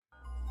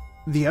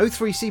The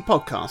O3C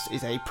podcast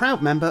is a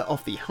proud member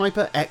of the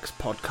HyperX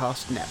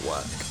Podcast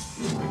Network.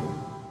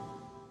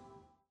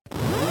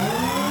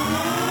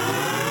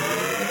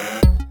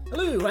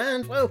 Hello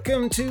and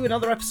welcome to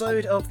another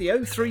episode of the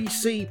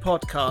O3C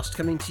podcast,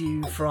 coming to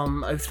you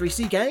from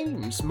O3C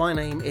Games. My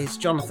name is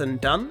Jonathan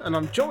Dunn and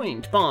I'm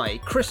joined by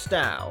Chris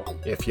Dow.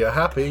 If you're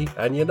happy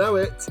and you know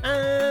it.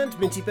 And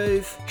Minty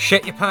Booth.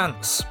 Shit your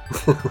pants.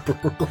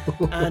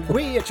 And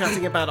we are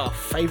chatting about our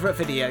favourite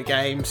video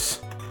games.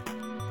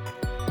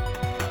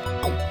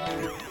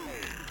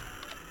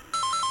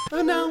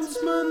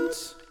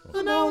 Announcement.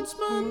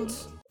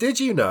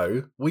 Did you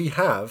know we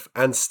have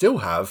and still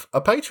have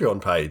a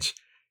Patreon page?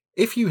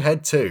 If you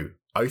head to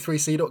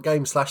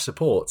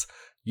o3c.game/support,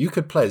 you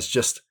could pledge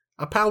just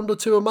 £1 or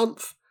 £2 a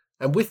month.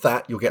 And with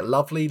that, you'll get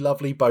lovely,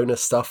 lovely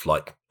bonus stuff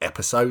like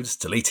episodes,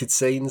 deleted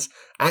scenes,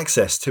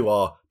 access to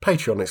our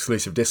Patreon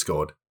exclusive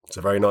Discord. It's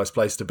a very nice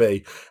place to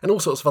be. And all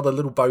sorts of other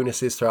little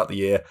bonuses throughout the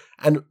year.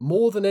 And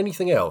more than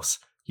anything else,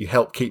 you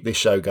help keep this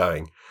show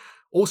going.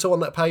 Also on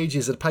that page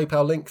is a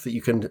PayPal link that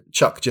you can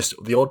chuck just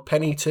the odd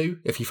penny to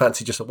if you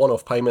fancy just a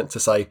one-off payment to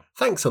say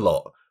thanks a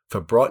lot for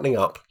brightening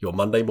up your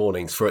Monday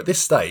mornings for, at this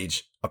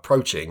stage,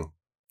 approaching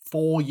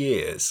 4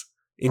 years.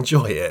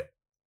 Enjoy it.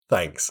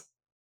 Thanks.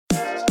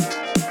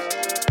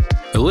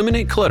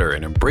 Eliminate clutter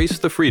and embrace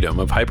the freedom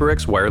of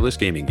HyperX wireless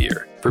gaming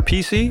gear for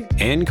PC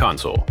and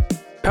console.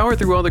 Power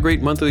through all the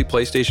great monthly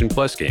PlayStation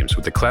Plus games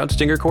with the Cloud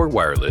Stinger Core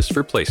Wireless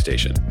for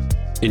PlayStation.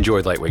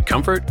 Enjoy lightweight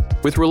comfort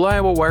with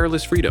reliable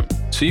wireless freedom,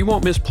 so you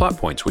won't miss plot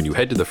points when you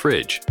head to the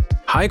fridge.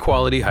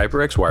 High-quality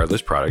HyperX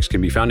wireless products can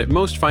be found at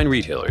most fine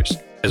retailers,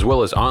 as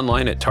well as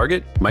online at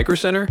Target, Micro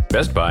Center,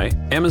 Best Buy,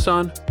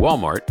 Amazon,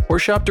 Walmart, or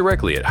shop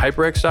directly at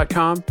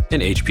hyperx.com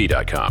and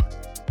hp.com.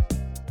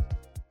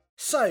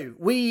 So,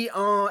 we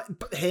are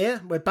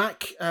here, we're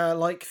back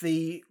like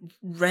the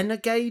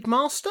Renegade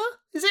Master,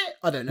 is it?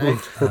 I don't know.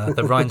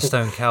 The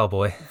Rhinestone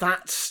Cowboy.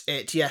 That's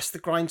it, yes, the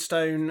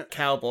Grindstone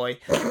Cowboy.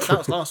 That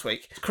was last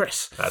week.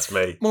 Chris. That's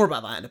me. More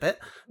about that in a bit.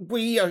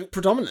 We are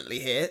predominantly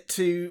here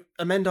to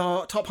amend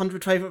our top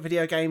 100 favourite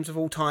video games of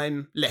all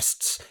time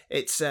lists.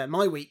 It's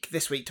my week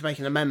this week to make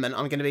an amendment.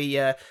 I'm going to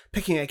be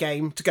picking a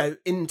game to go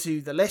into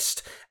the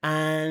list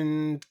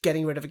and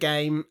getting rid of a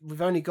game.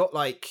 We've only got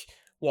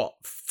 4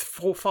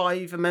 or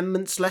 5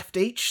 amendments left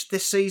each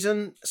this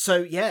season. So,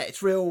 yeah,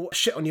 it's real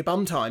shit on your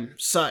bum time.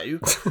 So,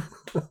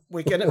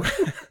 we're going to...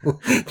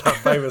 That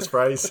famous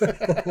phrase.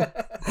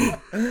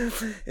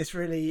 It's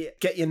really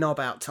get your knob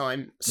out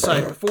time.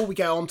 So, before we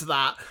go on to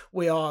that,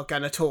 we are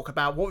going to talk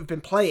about what we've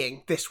been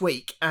playing this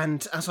week.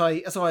 And as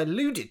I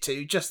alluded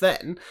to just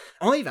then,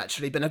 I've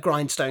actually been a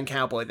Grindstone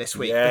Cowboy this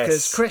week. Yes.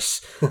 Because,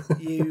 Chris,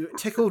 you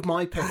tickled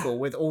my pickle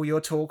with all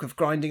your talk of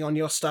grinding on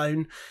your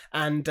stone.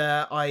 And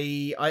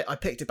I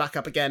picked it back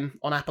up again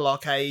on Apple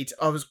Arcade.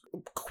 I was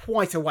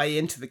quite a way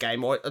into the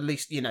game, or at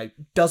least,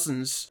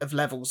 dozens of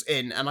levels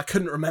in, and I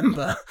couldn't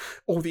remember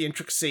all the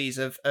intricacies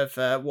of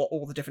what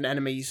all the different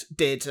enemies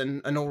did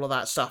and all of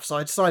that stuff. So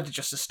I decided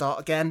just to start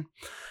again.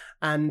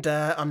 And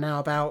I'm now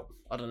about,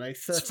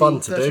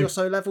 30 or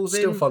so levels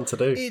in. Still fun to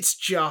do.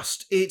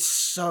 It's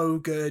so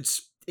good.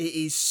 It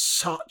is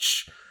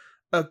such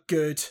a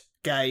good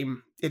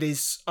game. It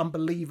is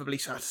unbelievably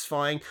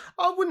satisfying.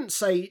 I wouldn't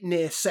say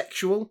near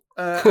sexual,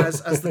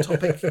 as the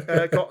topic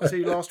got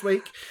to last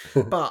week,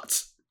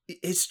 but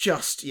it's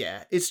just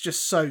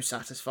so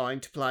satisfying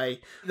to play.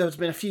 There's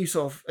been a few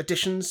sort of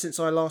additions since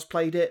I last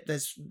played it.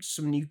 There's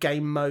some new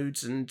game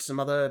modes and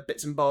some other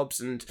bits and bobs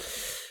and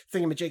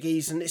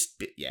thingamajiggies, and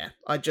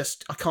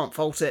I can't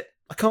fault it.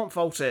 I can't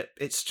fault it.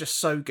 It's just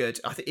so good.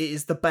 I think it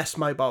is the best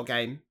mobile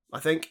game, I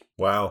think.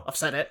 Wow. I've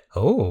said it.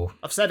 Oh.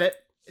 I've said it.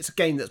 It's a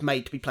game that's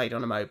made to be played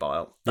on a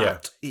mobile.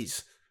 That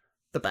is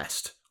the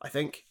best, I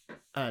think.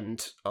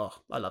 And, I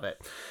love it.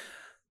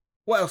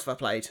 What else have I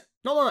played?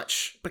 Not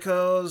much,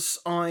 because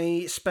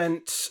I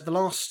spent the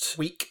last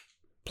week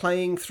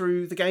playing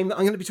through the game that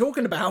I'm going to be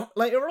talking about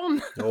later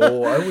on.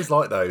 Oh, I always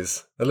like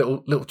those. A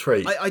little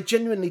treat. I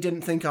genuinely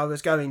didn't think I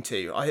was going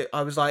to.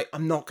 I was like,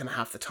 I'm not going to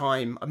have the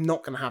time.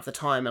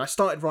 And I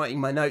started writing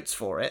my notes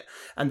for it.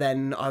 And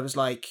then I was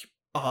like,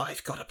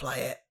 I've got to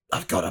play it.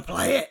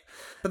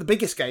 But the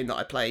biggest game that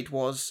I played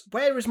was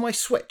Where Is My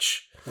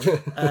Switch?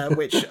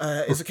 Which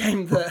is a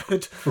game that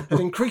had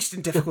increased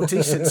in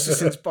difficulty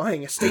since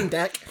buying a Steam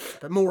Deck.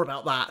 But more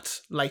about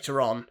that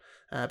later on.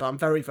 But I'm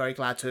very, very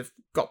glad to have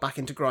got back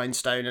into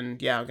Grindstone.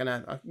 And I'm going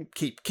to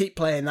keep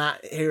playing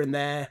that here and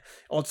there.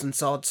 Odds and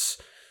sods,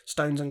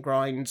 stones and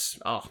grinds.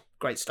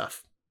 Great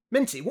stuff.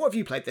 Minty, what have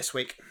you played this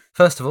week?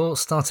 First of all,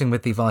 starting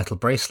with the Vital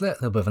Bracelet,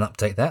 a little bit of an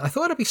update there. I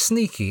thought I'd be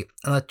sneaky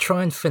and I'd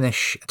try and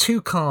finish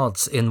 2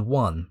 cards in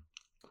one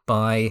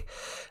by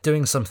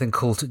doing something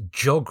called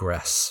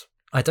Jogress.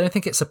 I don't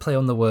think it's a play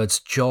on the words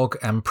jog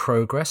and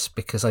progress,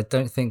 because I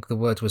don't think the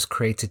word was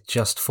created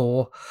just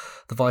for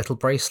the Vital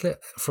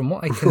Bracelet. From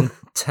what I can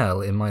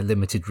tell in my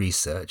limited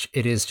research,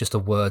 it is just a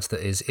word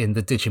that is in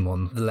the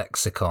Digimon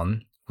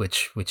lexicon,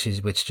 which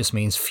just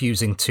means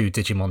fusing 2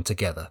 Digimon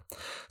together.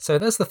 So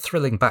there's the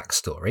thrilling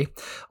backstory.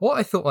 What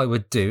I thought I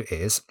would do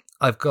is,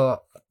 I've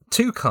got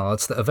two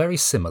cards that are very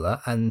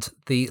similar, and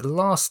the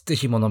last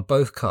Digimon on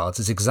both cards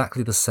is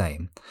exactly the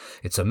same.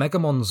 It's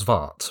Omegamon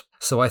Svart.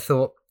 So I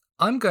thought,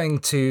 I'm going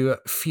to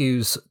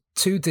fuse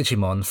two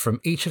Digimon from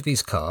each of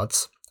these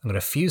cards. I'm going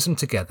to fuse them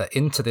together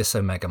into this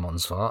Omegamon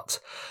Svart,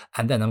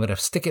 and then I'm going to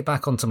stick it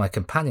back onto my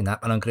companion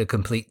app, and I'm going to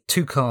complete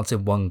two cards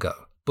in one go.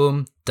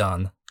 Boom,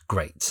 done,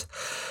 great.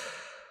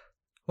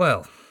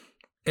 Well,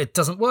 it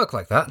doesn't work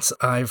like that,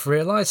 I've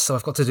realised, so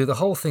I've got to do the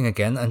whole thing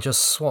again and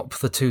just swap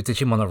the two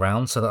Digimon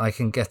around so that I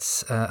can get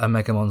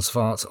Omegamon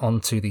Svart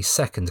onto the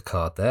second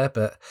card there,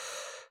 but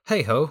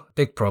hey-ho,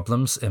 big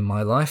problems in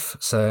my life,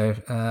 so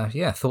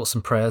thoughts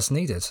and prayers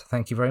needed.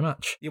 Thank you very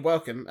much. You're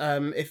welcome.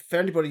 If for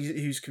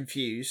anybody who's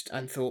confused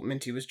and thought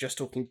Minty was just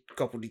talking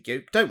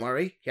gobbledygook, don't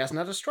worry, he hasn't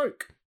had a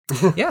stroke.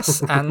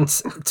 Yes, and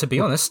to be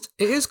honest,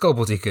 it is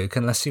gobbledygook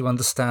unless you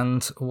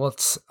understand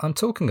what I'm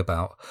talking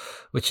about,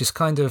 which is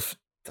kind of...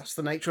 That's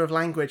the nature of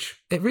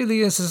language. It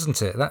really is,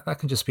 isn't it? That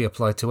can just be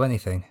applied to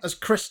anything. As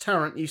Chris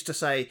Tarrant used to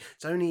say,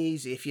 it's only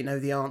easy if you know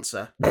the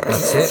answer.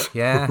 That's it,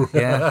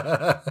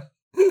 yeah.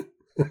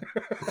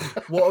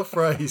 What a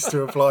phrase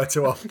to apply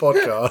to our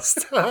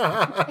podcast.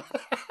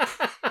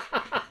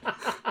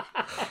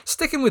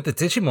 Sticking with the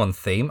Digimon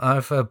theme,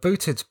 I've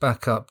booted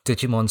back up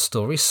Digimon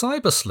Story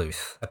Cyber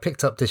Sleuth. I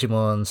picked up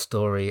Digimon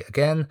Story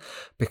again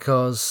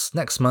because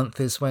next month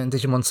is when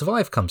Digimon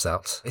Survive comes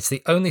out. It's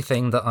the only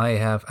thing that I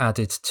have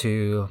added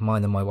to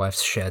mine and my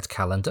wife's shared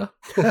calendar.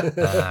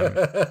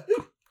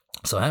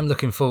 So I am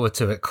looking forward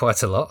to it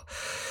quite a lot.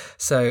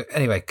 So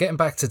anyway, getting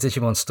back to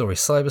Digimon Story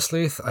Cyber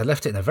Sleuth, I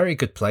left it in a very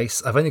good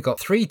place. I've only got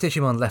 3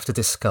 Digimon left to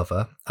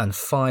discover and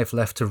 5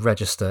 left to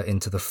register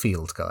into the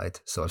field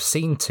guide. So I've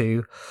seen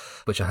 2,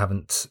 which I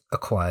haven't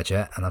acquired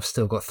yet, and I've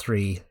still got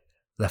 3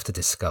 left to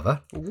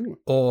discover. Ooh.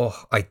 Or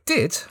I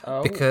did,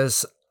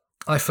 because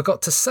I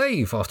forgot to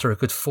save after a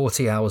good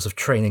 40 hours of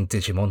training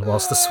Digimon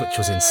whilst the Switch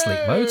was in sleep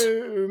mode.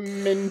 Oh,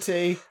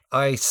 Minty.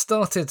 I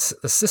started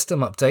the system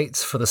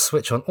update for the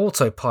Switch on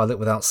autopilot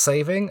without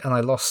saving, and I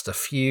lost a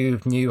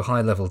few new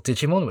high-level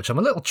Digimon, which I'm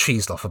a little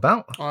cheesed off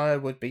about. I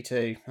would be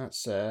too.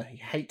 That's you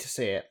hate to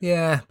see it.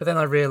 Yeah, but then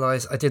I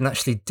realised I didn't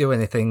actually do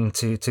anything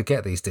to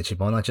get these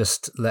Digimon. I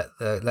just let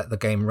the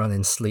game run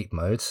in sleep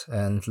mode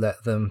and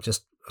let them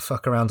just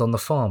fuck around on the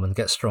farm and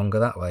get stronger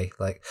that way.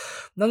 Like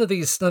none of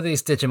these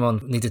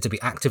Digimon needed to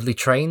be actively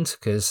trained,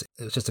 because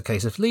it was just a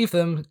case of leave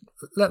them,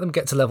 let them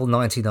get to level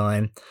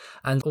 99,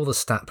 and all the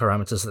stat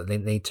parameters that they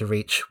need to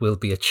reach will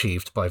be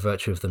achieved by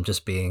virtue of them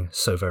just being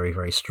so very,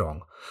 very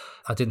strong.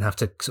 I didn't have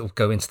to sort of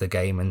go into the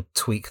game and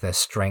tweak their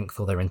strength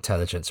or their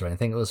intelligence or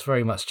anything. It was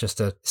very much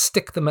just a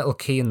stick the metal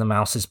key in the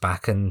mouse's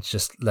back and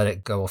just let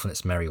it go off in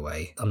its merry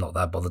way. I'm not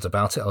that bothered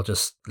about it. I'll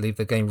just leave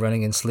the game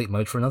running in sleep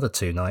mode for another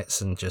 2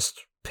 nights and just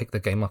pick the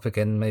game up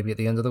again maybe at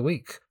the end of the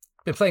week.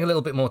 Been playing a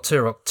little bit more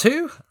Turok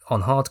 2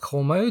 on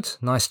hardcore mode.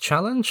 Nice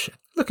challenge.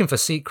 Looking for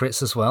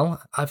secrets as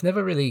well. I've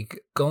never really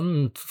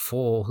gone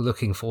for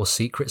looking for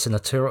secrets in a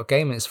Turok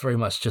game. It's very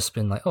much just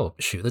been like, oh,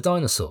 shoot the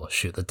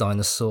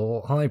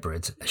dinosaur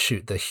hybrid,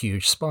 shoot the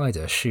huge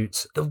spider,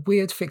 shoot the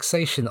weird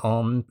fixation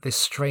on this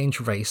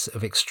strange race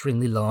of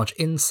extremely large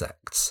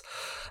insects.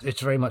 It's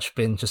very much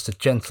been just a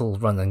gentle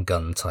run and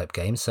gun type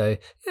game. So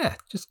yeah,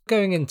 just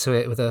going into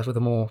it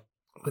with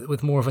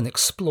more of an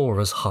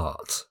explorer's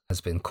heart has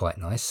been quite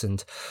nice,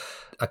 and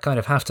I kind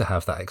of have to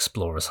have that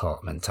explorer's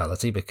heart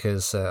mentality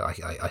because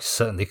I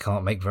certainly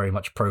can't make very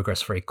much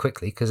progress very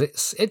quickly because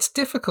it's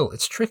difficult,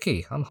 it's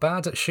tricky. I'm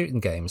bad at shooting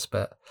games,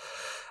 but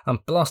I'm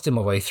blasting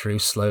my way through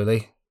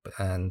slowly,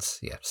 and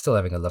yeah, still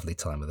having a lovely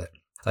time with it.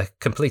 I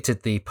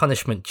completed the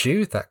Punishment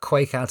Due, that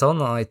Quake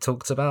add-on I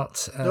talked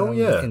about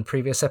in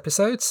previous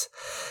episodes.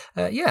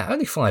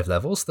 Only 5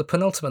 levels. The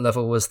penultimate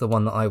level was the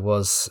one that I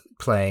was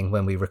playing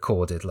when we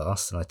recorded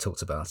last, and I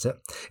talked about it.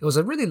 It was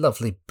a really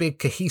lovely, big,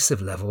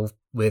 cohesive level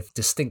with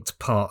distinct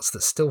parts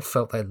that still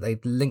felt like they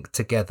linked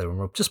together and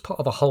were just part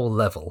of a whole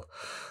level.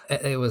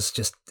 It was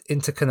just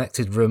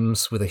interconnected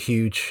rooms with a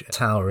huge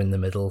tower in the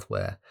middle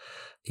where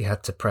you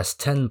had to press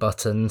 10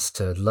 buttons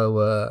to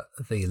lower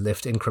the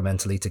lift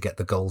incrementally to get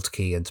the gold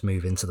key and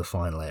move into the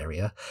final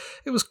area.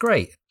 It was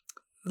great.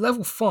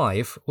 Level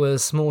 5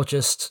 was more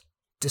just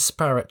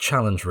disparate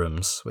challenge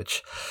rooms,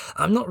 which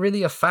I'm not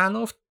really a fan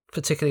of,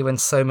 particularly when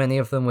so many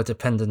of them were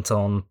dependent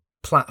on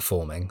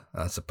platforming,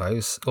 I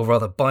suppose, or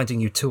rather binding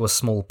you to a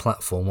small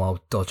platform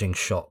while dodging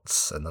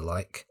shots and the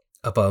like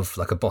above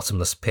like a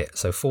bottomless pit.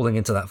 So falling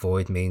into that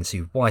void means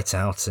you white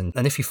out, and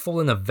if you fall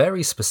in a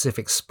very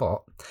specific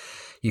spot,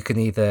 you can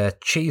either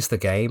cheese the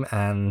game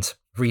and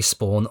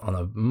respawn on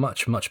a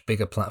much, much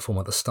bigger platform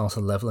at the start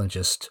of the level and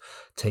just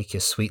take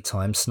your sweet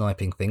time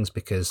sniping things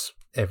because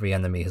every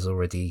enemy has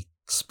already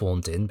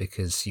spawned in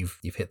because you've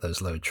hit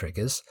those load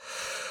triggers,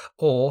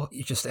 or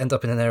you just end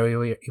up in an area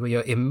where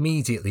you're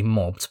immediately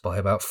mobbed by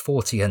about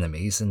 40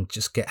 enemies and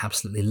just get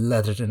absolutely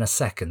leathered in a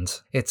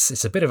second.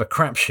 It's a bit of a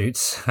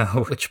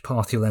crapshoot which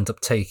path you'll end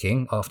up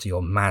taking after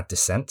your mad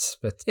descent,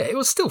 but yeah, it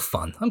was still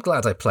fun. I'm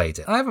glad I played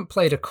it. I haven't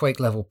played a Quake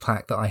level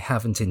pack that I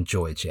haven't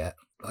enjoyed yet.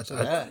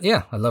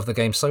 I love the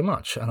game so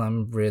much, and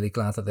I'm really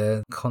glad that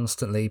they're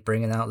constantly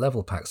bringing out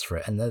level packs for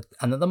it, and that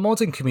the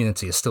modding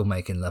community is still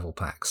making level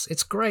packs.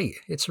 It's great.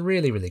 It's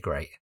really, really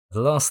great. The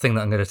last thing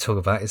that I'm going to talk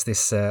about is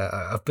this.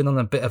 I've been on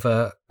a bit of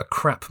a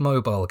crap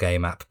mobile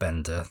game app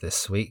bender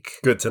this week.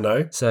 Good to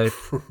know. So,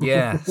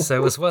 yeah.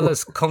 So as well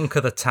as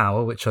Conquer the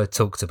Tower, which I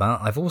talked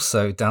about, I've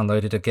also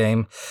downloaded a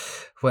game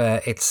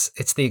where it's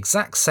the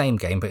exact same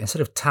game, but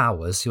instead of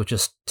towers, you're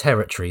just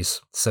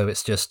territories. So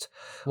it's just,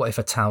 what if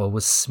a tower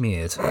was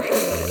smeared,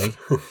 really?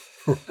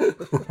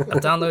 I've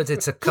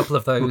downloaded a couple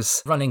of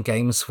those running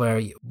games where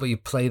you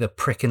play the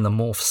prick in the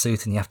morph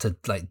suit and you have to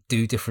like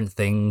do different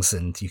things,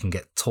 and you can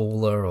get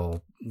taller,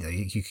 or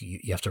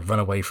you have to run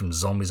away from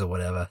zombies or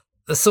whatever.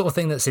 The sort of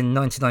thing that's in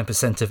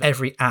 99% of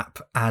every app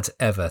ad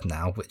ever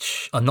now,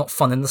 which are not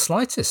fun in the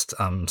slightest,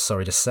 I'm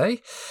sorry to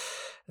say.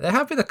 There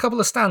have been a couple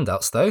of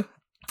standouts though.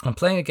 I'm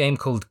playing a game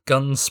called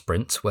Gun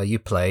Sprint where you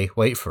play,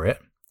 wait for it,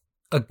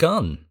 a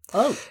gun.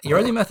 Oh. Your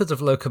only method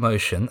of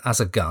locomotion as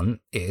a gun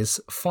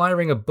is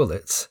firing a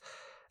bullet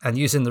and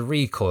using the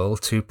recoil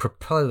to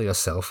propel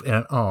yourself in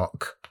an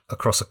arc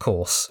across a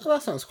course. Well,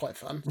 that sounds quite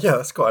fun. Yeah,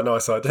 that's quite a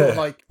nice idea. Sort of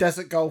like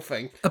desert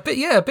golfing. A bit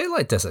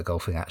like desert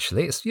golfing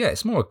actually.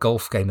 It's more a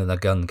golf game than a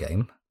gun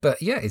game.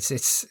 But yeah,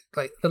 it's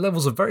like the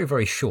levels are very,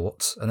 very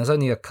short, and there's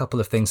only a couple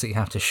of things that you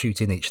have to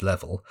shoot in each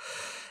level.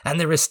 And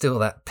there is still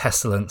that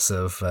pestilence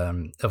of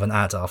an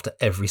ad after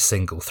every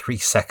single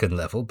 3-second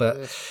level, but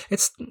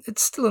it's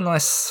still a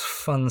nice,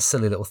 fun,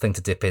 silly little thing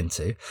to dip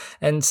into.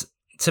 And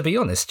to be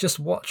honest, just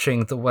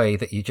watching the way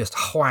that you just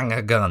whang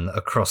a gun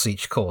across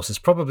each course is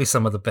probably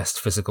some of the best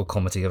physical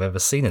comedy I've ever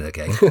seen in a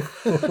game.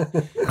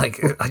 Like,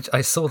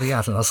 I saw the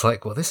ad and I was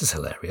like, well, this is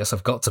hilarious.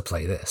 I've got to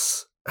play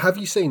this. Have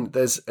you seen,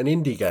 there's an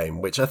indie game,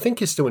 which I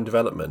think is still in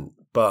development,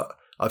 but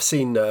I've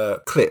seen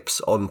clips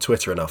on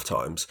Twitter enough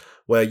times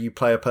where you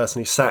play a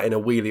person who's sat in a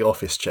wheelie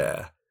office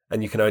chair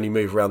and you can only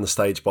move around the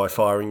stage by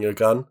firing your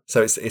gun.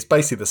 So it's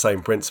basically the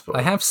same principle.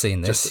 I have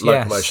seen this. Just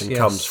locomotion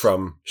comes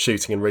from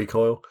shooting and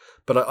recoil.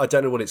 But I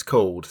don't know what it's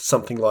called.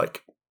 Something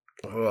like,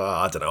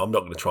 I don't know, I'm not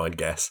going to try and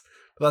guess.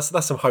 But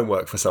that's some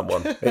homework for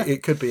someone.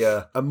 It could be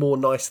a more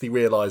nicely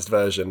realised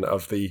version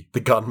of the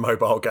gun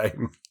mobile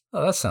game.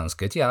 Oh, that sounds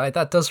good. Yeah,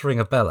 that does ring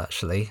a bell,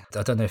 actually.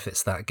 I don't know if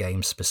it's that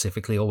game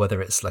specifically or whether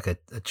it's like a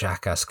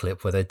Jackass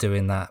clip where they're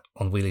doing that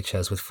on wheelie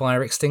chairs with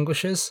fire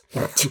extinguishers.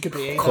 Could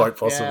be either. Quite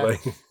possibly.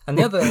 Yeah. And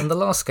the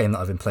last game that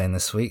I've been playing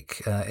this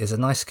week is a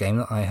nice game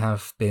that I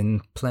have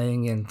been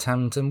playing in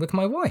tandem with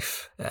my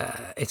wife.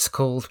 It's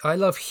called I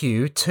Love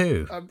Hue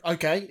 2.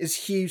 Okay,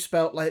 is Hue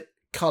spelt like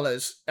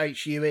colours,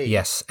 H-U-E?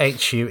 Yes,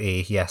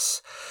 H-U-E,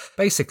 yes.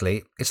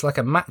 Basically, it's like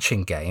a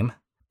matching game,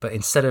 but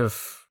instead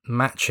of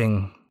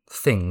matching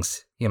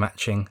things, you're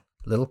matching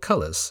little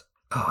colours.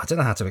 Oh, I don't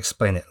know how to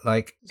explain it.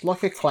 Like, it's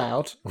like a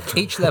cloud.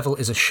 Each level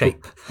is a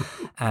shape,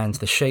 and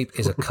the shape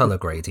is a colour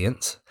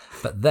gradient,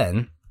 but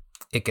then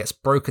it gets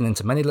broken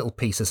into many little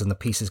pieces and the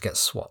pieces get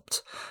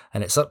swapped.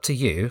 And it's up to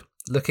you,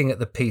 looking at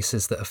the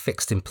pieces that are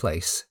fixed in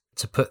place,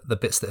 to put the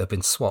bits that have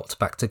been swapped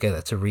back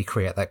together to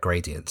recreate that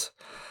gradient.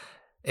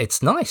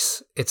 It's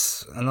nice.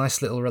 It's a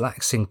nice little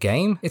relaxing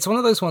game. It's one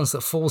of those ones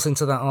that falls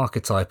into that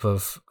archetype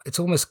of, it's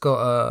almost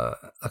got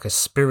a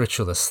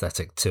spiritual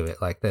aesthetic to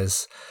it. Like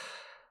the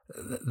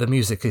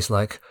music is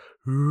like,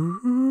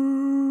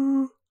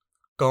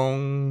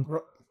 gong.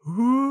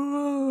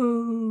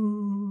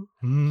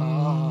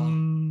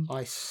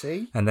 I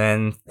see. And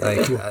then,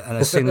 like, and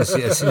as soon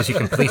as you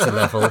complete a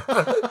level,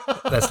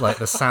 there's like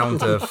the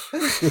sound of.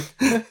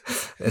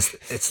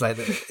 It's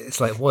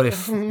like what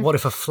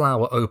if a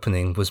flower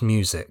opening was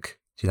music?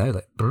 Do you know,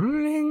 like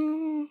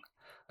bling?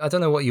 I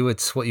don't know what you would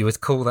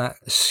call that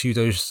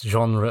pseudo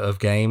genre of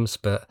games,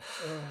 but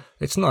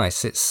it's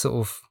nice. It's sort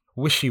of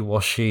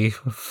wishy-washy,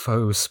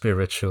 faux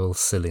spiritual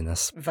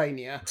silliness.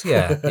 Vania.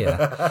 Yeah.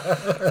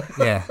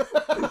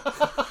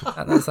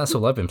 That's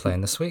all I've been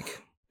playing this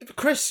week.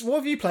 Chris, what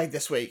have you played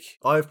this week?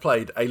 I've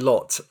played a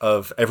lot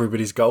of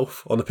Everybody's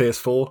Golf on the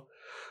PS4.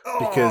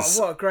 Because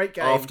what a great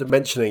game. After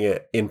mentioning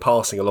it in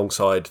passing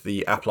alongside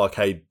the Apple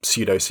Arcade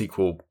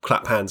pseudo-sequel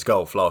Clap Hands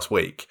Golf last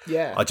week,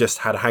 I just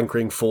had a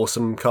hankering for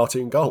some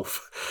cartoon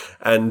golf.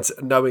 And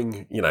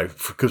knowing,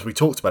 because we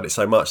talked about it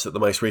so much that the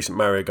most recent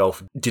Mario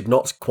Golf did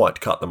not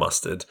quite cut the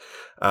mustard,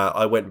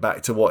 I went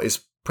back to what is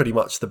pretty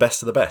much the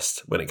best of the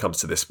best when it comes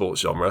to this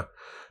sports genre.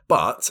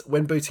 But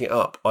when booting it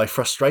up, I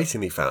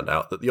frustratingly found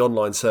out that the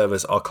online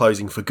servers are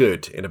closing for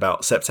good in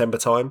about September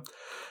time.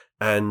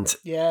 And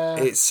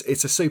it's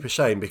a super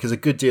shame because a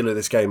good deal of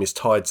this game is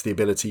tied to the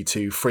ability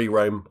to free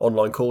roam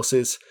online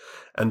courses.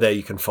 And there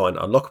you can find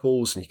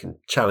unlockables and you can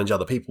challenge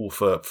other people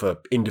for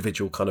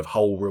individual kind of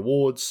whole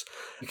rewards.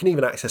 You can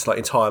even access like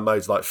entire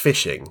modes like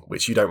fishing,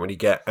 which you don't really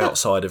get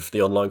outside of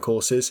the online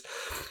courses.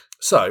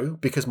 So,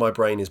 because my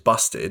brain is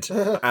busted,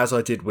 as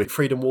I did with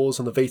Freedom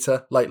Wars on the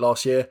Vita late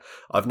last year,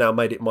 I've now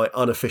made it my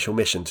unofficial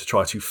mission to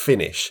try to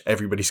finish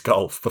Everybody's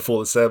Golf before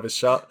the servers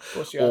shut,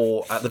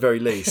 or at the very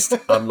least,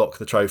 unlock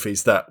the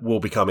trophies that will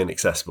become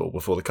inaccessible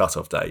before the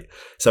cut-off date.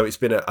 So it's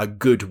been a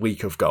good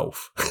week of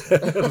golf.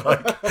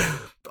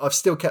 I've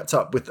still kept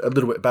up with a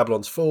little bit of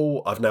Babylon's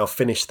Fall. I've now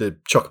finished the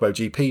Chocobo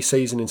GP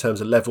season in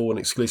terms of level and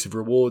exclusive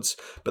rewards,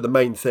 but the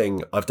main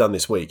thing I've done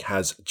this week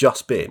has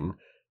just been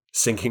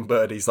sinking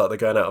birdies like they're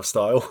going out of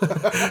style.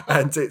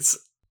 And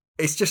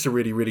it's just a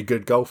really, really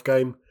good golf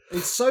game.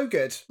 It's so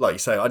good. Like you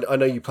say, I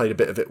know you played a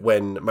bit of it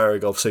when Mario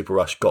Golf Super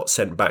Rush got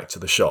sent back to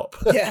the shop.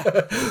 Yeah.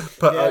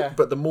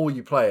 But the more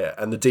you play it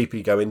and the deeper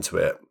you go into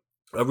it,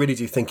 I really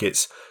do think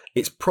it's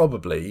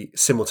probably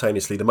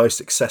simultaneously the most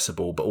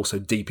accessible but also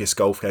deepest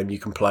golf game you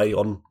can play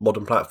on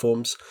modern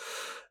platforms.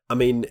 I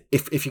mean,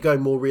 if you're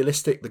going more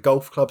realistic, the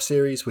Golf Club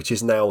series, which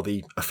is now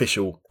the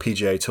official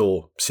PGA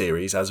Tour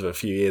series as of a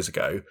few years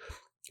ago,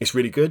 it's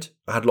really good.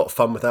 I had a lot of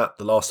fun with that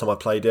the last time I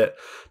played it,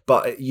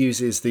 but it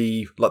uses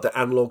the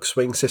analog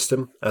swing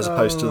system as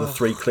opposed to the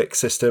 3-click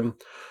system,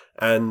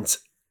 and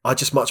I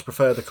just much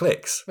prefer the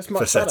clicks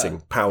for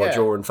setting power,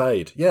 draw, and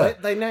fade. Yeah,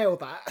 they nailed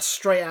that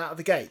straight out of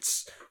the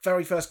gates.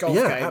 Very first golf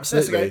game. Yeah,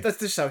 absolutely.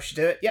 This is how you should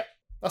do it. Yep,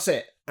 that's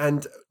it.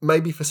 And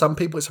maybe for some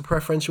people it's a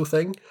preferential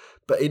thing,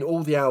 but in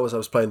all the hours I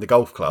was playing the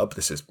Golf Club,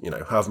 this is,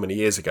 however many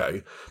years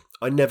ago,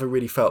 I never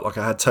really felt like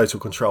I had total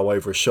control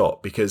over a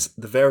shot because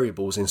the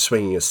variables in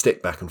swinging a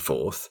stick back and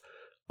forth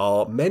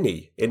are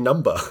many in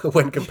number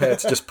when compared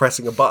to just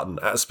pressing a button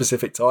at a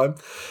specific time.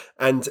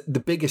 And the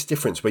biggest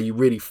difference where you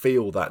really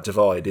feel that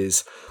divide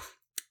is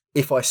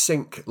if I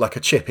sink like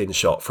a chip-in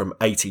shot from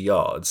 80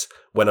 yards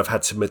when I've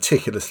had to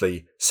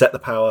meticulously set the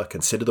power,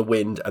 consider the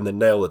wind, and then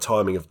nail the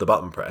timing of the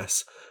button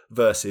press,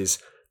 versus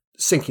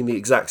sinking the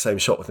exact same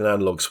shot with an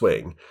analog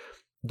swing,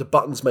 the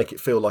buttons make it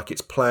feel like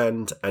it's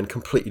planned and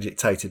completely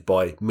dictated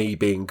by me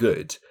being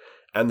good.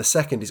 And the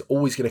second is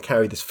always going to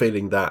carry this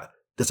feeling that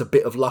there's a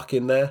bit of luck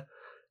in there.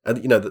 And,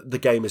 the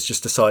game has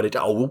just decided,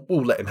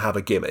 we'll let him have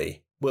a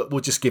gimme. We'll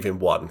just give him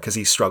one because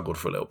he's struggled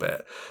for a little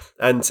bit.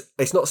 And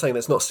it's not saying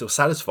that's not still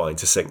satisfying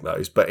to sink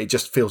those, but it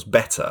just feels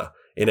better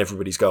in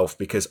Everybody's Golf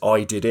because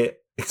I did it.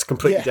 It's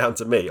completely down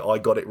to me. I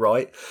got it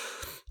right.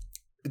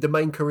 The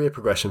main career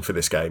progression for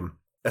this game,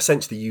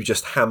 essentially you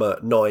just hammer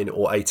 9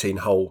 or 18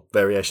 hole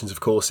variations of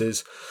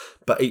courses,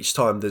 but each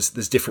time there's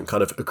different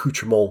kind of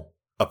accoutrement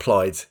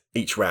applied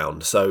each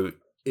round. So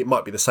it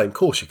might be the same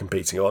course you're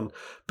competing on,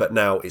 but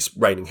now it's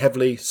raining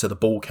heavily, so the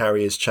ball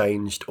carrier's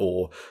changed,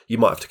 or you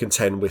might have to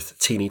contend with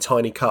teeny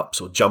tiny cups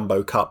or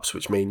jumbo cups,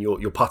 which mean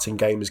your putting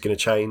game is going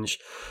to change.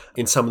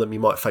 In some of them, you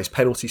might face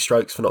penalty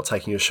strokes for not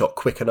taking your shot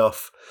quick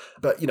enough.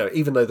 But,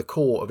 even though the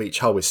core of each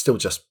hole is still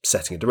just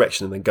setting a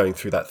direction and then going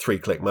through that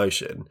 3-click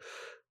motion,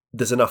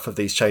 there's enough of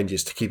these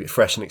changes to keep it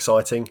fresh and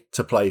exciting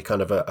to play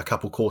kind of a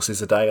couple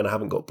courses a day, and I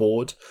haven't got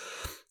bored.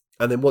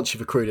 And then once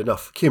you've accrued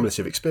enough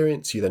cumulative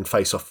experience, you then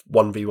face off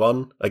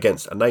 1v1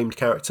 against a named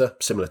character,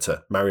 similar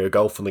to Mario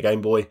Golf on the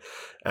Game Boy,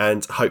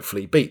 and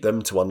hopefully beat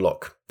them to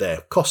unlock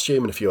their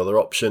costume and a few other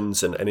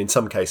options, and in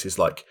some cases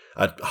like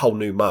a whole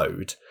new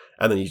mode,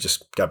 and then you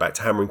just go back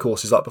to hammering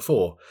courses like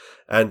before.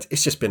 And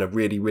it's just been a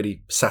really,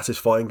 really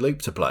satisfying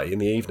loop to play in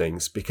the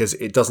evenings because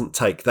it doesn't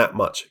take that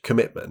much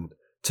commitment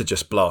to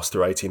just blast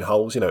through 18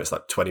 holes. It's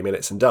like 20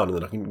 minutes and done, and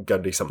then I can go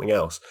and do something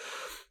else.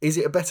 Is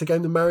it a better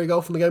game than Mario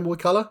Golf on the Game Boy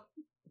Color?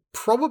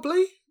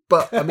 Probably,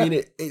 but I mean,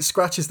 it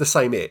scratches the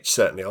same itch,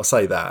 certainly, I'll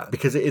say that,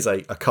 because it is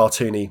a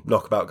cartoony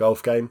knockabout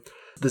golf game.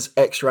 There's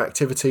extra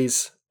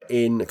activities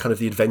in kind of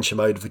the adventure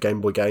mode of the Game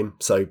Boy game,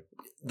 so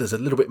there's a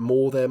little bit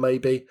more there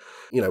maybe.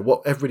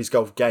 What Everybody's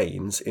Golf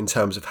gains in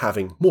terms of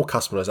having more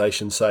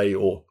customization, say,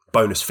 or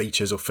bonus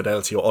features or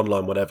fidelity or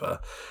online whatever,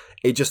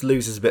 it just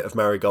loses a bit of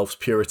Mario Golf's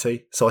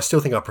purity, so I still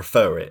think I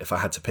prefer it if I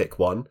had to pick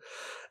one.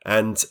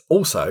 And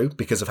also,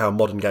 because of how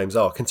modern games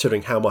are,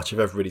 considering how much of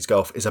Everybody's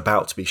Golf is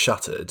about to be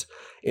shuttered,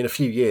 in a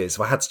few years,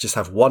 if I had to just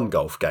have one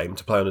golf game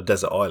to play on a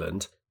desert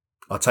island,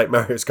 I'd take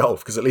Mario's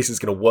Golf, because at least it's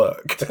going to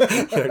work.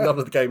 None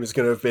of the game is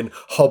going to have been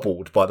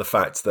hobbled by the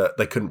fact that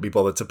they couldn't be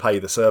bothered to pay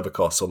the server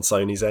costs on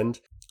Sony's end.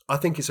 I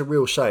think it's a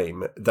real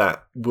shame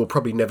that we'll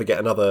probably never get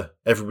another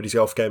Everybody's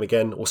Golf game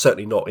again, or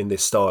certainly not in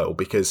this style,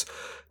 because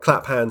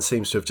Clap Hands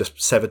seems to have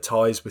just severed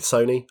ties with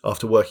Sony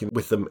after working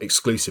with them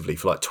exclusively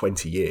for like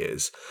 20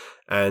 years.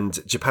 And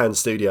Japan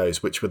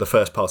Studios, which were the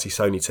first-party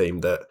Sony team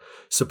that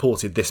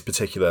supported this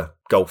particular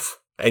golf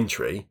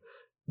entry,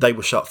 they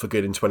were shut for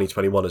good in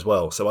 2021 as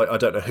well. So I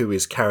don't know who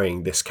is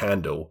carrying this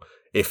candle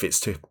if it's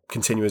to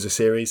continue as a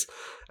series.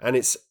 And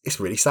it's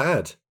really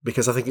sad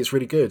because I think it's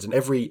really good. And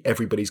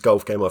Everybody's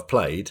Golf game I've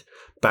played,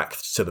 back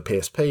to the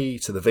PSP,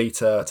 to the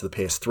Vita, to the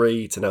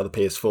PS3, to now the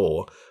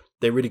PS4,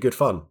 they're really good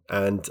fun.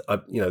 And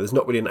there's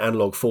not really an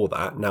analog for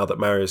that now that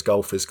Mario's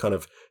Golf has kind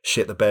of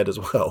shit the bed as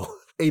well.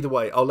 Either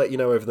way, I'll let you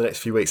know over the next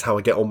few weeks how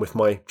I get on with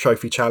my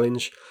trophy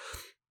challenge.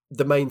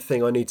 the main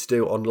thing I need to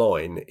do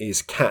online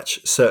is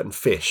catch certain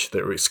fish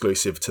that are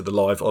exclusive to the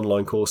live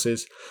online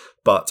courses,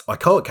 but I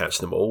can't catch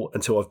them all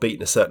until I've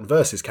beaten a certain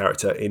Versus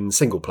character in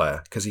single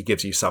player, because he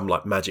gives you some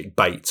like magic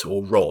bait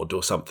or rod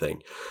or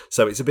something.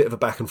 So it's a bit of a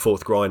back and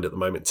forth grind at the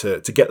moment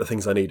to get the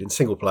things I need in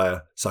single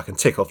player so I can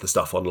tick off the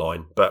stuff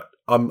online. But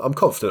I'm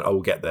confident I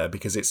will get there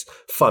because it's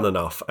fun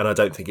enough, and I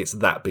don't think it's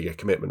that big a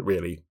commitment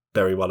really,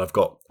 bearing in mind I've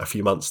got a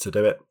few months to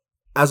do it.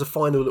 As a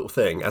final little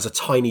thing, as a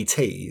tiny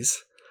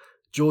tease,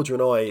 Georgia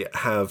and I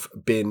have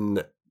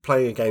been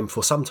playing a game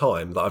for some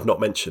time that I've not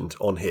mentioned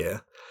on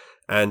here,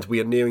 and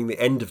we are nearing the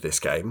end of this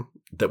game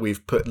that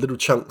we've put little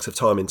chunks of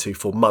time into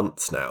for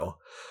months now.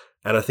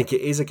 And I think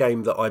it is a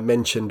game that I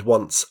mentioned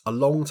once a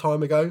long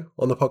time ago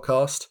on the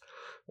podcast,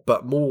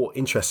 but more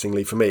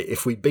interestingly for me,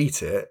 if we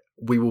beat it,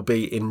 we will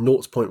be in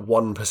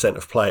 0.1%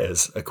 of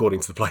players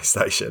according to the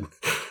PlayStation.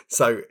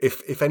 So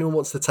if anyone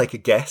wants to take a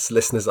guess,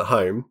 listeners at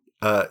home,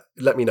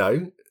 let me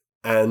know.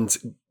 And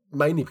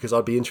mainly because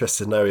I'd be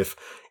interested to know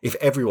if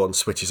everyone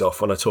switches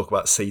off when I talk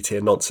about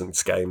C-tier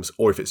nonsense games,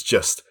 or if it's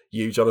just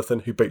you, Jonathan,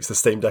 who boots the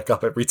Steam Deck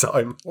up every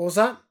time. What was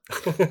that?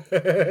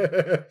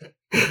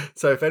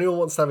 So if anyone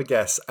wants to have a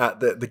guess at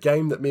the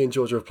game that me and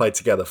Georgia have played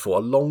together for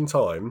a long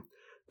time,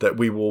 that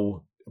we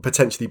will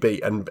potentially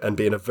beat and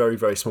be in a very,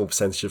 very small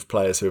percentage of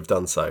players who have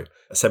done so,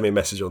 send me a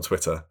message on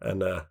Twitter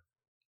and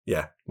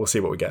we'll see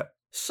what we get.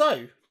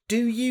 So,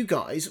 do you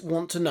guys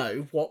want to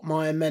know what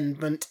my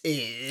amendment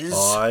is?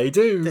 I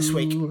do. This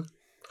week.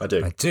 I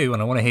do. I do,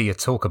 and I want to hear you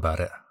talk about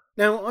it.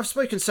 Now, I've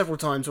spoken several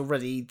times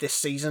already this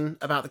season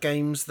about the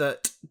games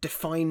that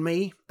define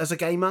me as a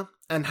gamer,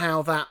 and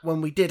how that when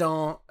we did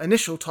our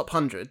initial top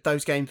 100,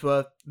 those games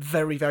were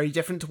very, very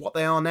different to what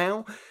they are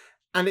now.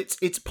 And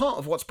it's part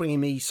of what's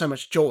bringing me so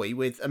much joy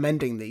with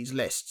amending these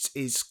lists,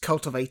 is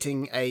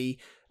cultivating a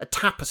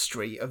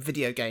tapestry of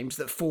video games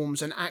that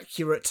forms an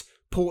accurate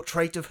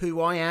portrait of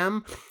who I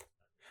am.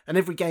 And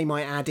every game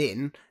I add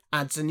in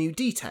adds a new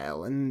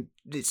detail, and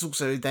it's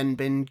also then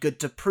been good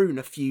to prune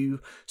a few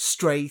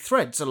stray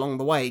threads along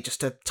the way just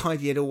to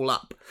tidy it all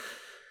up.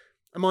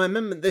 And my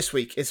amendment this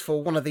week is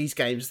for one of these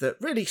games that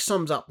really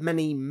sums up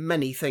many,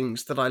 many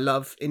things that I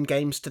love in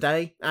games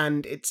today,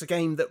 and it's a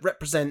game that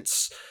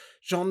represents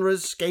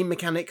genres, game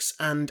mechanics,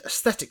 and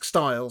aesthetic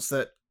styles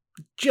that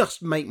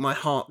just make my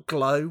heart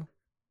glow.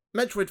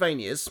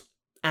 Metroidvanias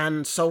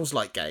and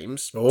Souls-like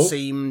games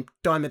seem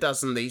dime a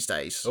dozen these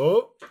days.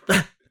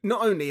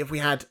 Not only have we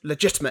had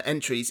legitimate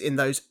entries in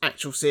those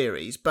actual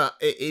series, but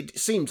it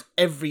seems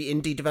every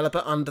indie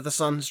developer under the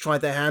sun has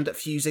tried their hand at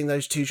fusing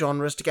those two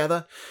genres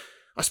together.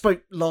 I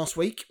spoke last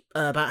week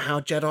about how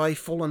Jedi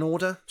Fallen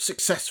Order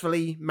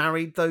successfully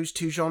married those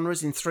two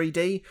genres in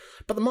 3D,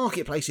 but the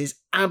marketplace is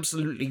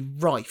absolutely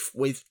rife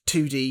with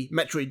 2D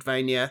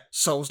Metroidvania,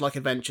 Souls-like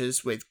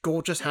adventures with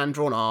gorgeous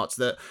hand-drawn arts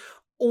that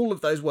all of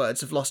those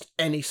words have lost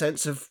any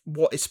sense of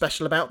what is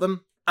special about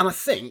them. And I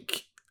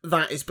think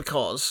that is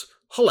because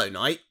Hollow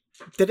Knight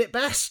did it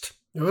best.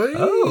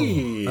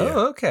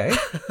 Oh, okay.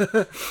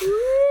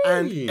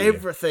 And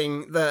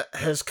everything that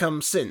has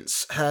come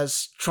since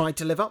has tried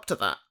to live up to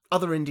that.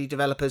 Other indie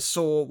developers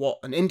saw what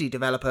an indie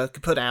developer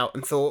could put out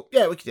and thought,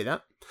 yeah, we could do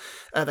that.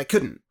 They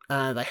couldn't.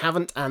 They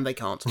haven't, and they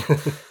can't.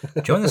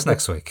 Join us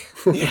next week.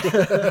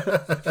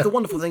 The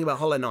wonderful thing about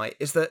Hollow Knight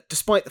is that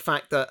despite the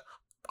fact that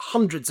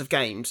hundreds of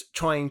games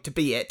trying to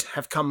be it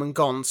have come and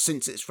gone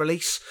since its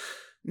release,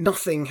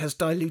 nothing has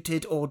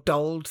diluted or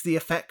dulled the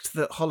effect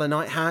that Hollow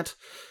Knight had.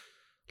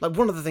 Like,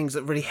 one of the things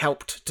that really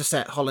helped to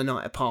set Hollow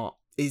Knight apart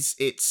is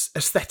its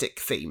aesthetic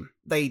theme.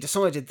 They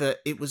decided that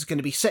it was going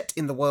to be set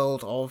in the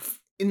world of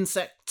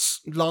insects,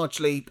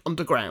 largely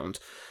underground,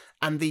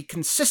 and the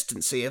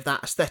consistency of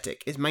that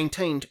aesthetic is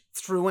maintained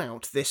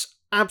throughout this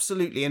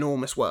absolutely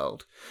enormous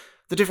world.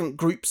 The different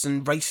groups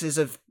and races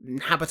of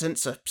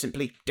inhabitants are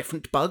simply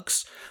different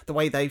bugs. The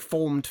way they've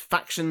formed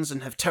factions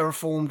and have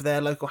terraformed their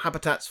local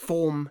habitats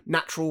form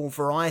natural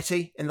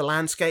variety in the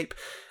landscape,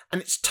 and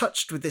it's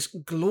touched with this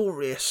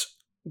glorious,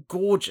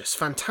 gorgeous,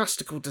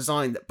 fantastical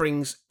design that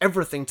brings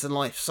everything to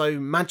life so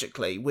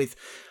magically, with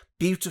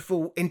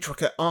beautiful,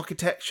 intricate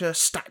architecture,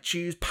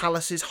 statues,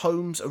 palaces,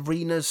 homes,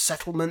 arenas,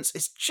 settlements.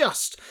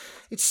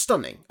 It's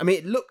stunning. I mean,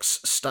 it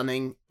looks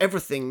stunning.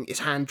 Everything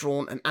is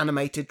hand-drawn and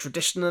animated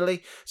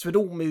traditionally, so it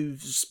all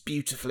moves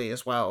beautifully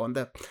as well. And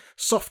the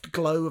soft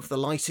glow of the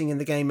lighting in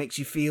the game makes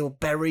you feel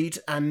buried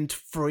and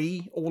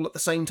free all at the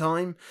same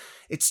time.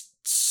 It's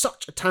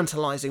such a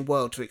tantalising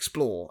world to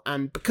explore,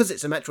 and because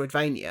it's a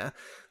Metroidvania,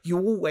 you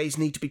always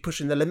need to be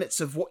pushing the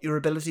limits of what your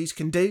abilities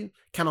can do.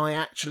 Can I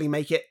actually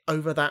make it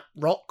over that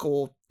rock,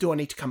 or do I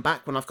need to come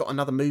back when I've got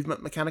another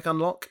movement mechanic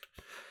unlocked?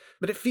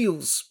 But it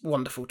feels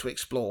wonderful to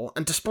explore,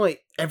 and despite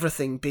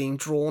everything being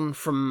drawn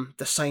from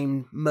the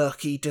same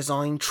murky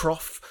design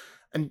trough,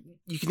 and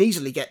you can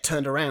easily get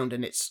turned around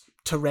in its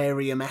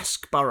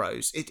terrarium-esque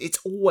burrows, it's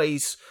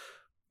always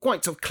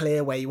quite sort of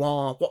clear where you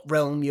are, what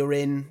realm you're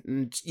in,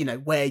 and, you know,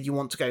 where you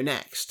want to go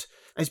next.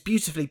 It's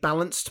beautifully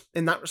balanced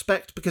in that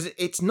respect, because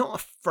it's not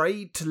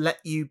afraid to let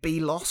you be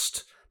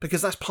lost,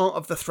 because that's part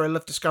of the thrill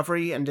of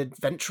discovery and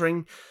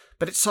adventuring.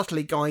 but it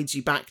subtly guides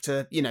you back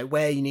to,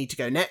 where you need to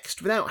go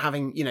next without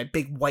having,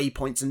 big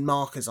waypoints and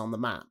markers on the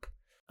map.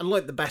 And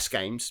like the best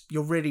games,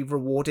 you're really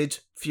rewarded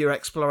for your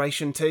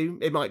exploration too.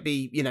 It might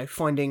be,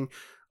 finding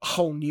a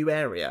whole new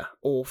area,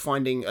 or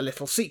finding a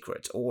little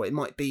secret, or it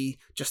might be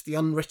just the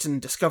unwritten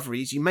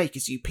discoveries you make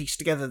as you piece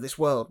together this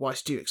world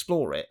whilst you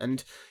explore it.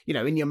 And,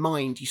 in your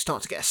mind, you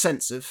start to get a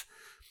sense of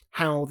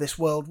how this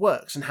world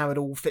works and how it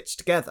all fits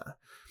together.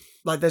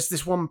 Like, there's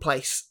this one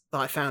place that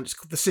I found, it's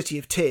called the City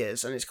of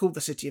Tears, and it's called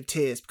the City of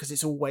Tears because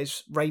it's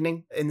always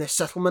raining in this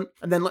settlement.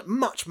 And then, like,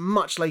 much,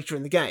 much later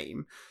in the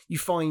game, you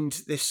find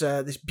this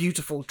this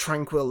beautiful,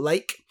 tranquil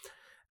lake,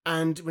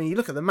 and when you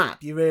look at the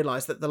map, you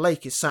realise that the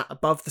lake is sat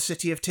above the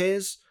City of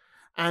Tears,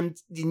 and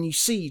then you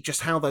see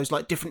just how those,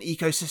 like, different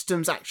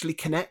ecosystems actually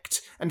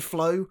connect and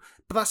flow.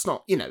 But that's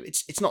not,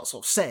 it's not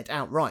sort of said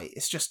outright.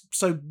 It's just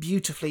so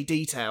beautifully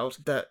detailed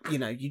that,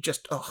 you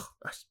just,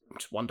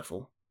 it's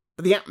wonderful.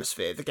 But the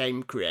atmosphere the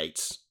game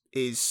creates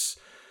is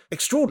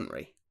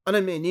extraordinary. I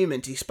know me and you,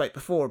 Minty, spoke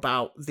before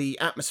about the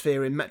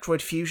atmosphere in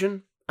Metroid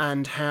Fusion,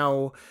 and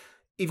how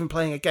even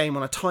playing a game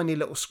on a tiny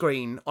little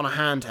screen on a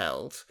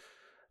handheld,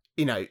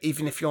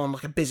 even if you're on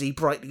like a busy,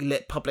 brightly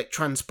lit public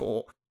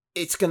transport,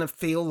 it's going to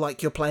feel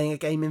like you're playing a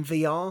game in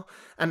VR,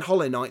 and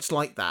Hollow Knight's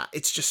like that.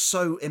 It's just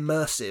so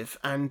immersive,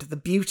 and the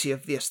beauty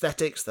of the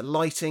aesthetics, the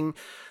lighting,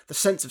 the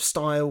sense of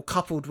style,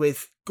 coupled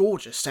with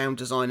gorgeous sound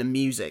design and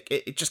music,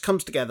 it just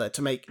comes together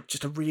to make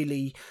just a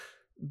really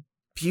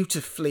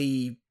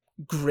beautifully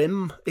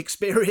grim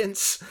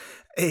experience.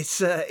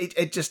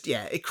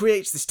 It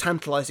creates this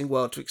tantalizing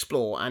world to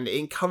explore, and it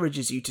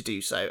encourages you to do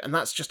so, and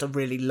that's just a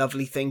really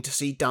lovely thing to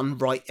see done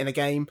right in a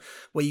game,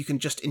 where you can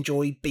just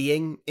enjoy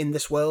being in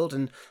this world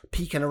and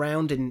peeking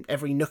around in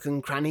every nook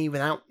and cranny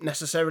without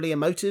necessarily a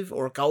motive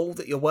or a goal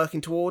that you're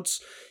working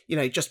towards,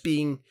 just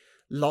being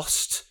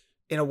lost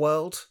in a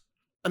world.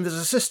 And there's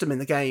a system in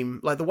the game,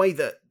 like the way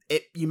that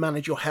you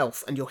manage your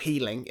health and your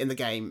healing in the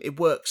game, it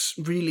works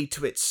really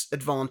to its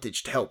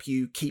advantage to help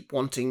you keep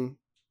wanting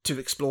to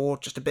explore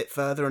just a bit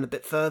further and a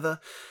bit further.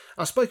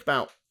 I spoke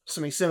about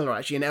something similar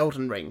actually in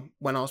Elden Ring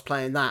when I was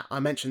playing that. I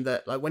mentioned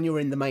that like when you're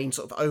in the main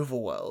sort of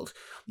overworld,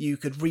 you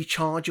could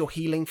recharge your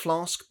healing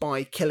flask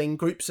by killing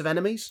groups of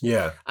enemies.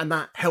 Yeah. And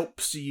that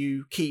helps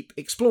you keep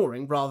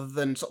exploring rather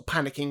than sort of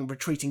panicking and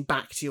retreating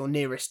back to your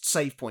nearest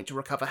save point to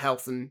recover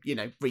health and,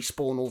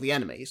 respawn all the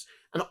enemies.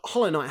 And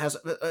Hollow Knight has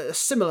a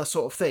similar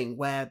sort of thing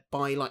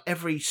whereby like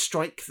every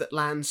strike that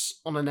lands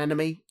on an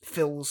enemy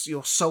fills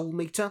your soul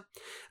meter,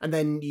 and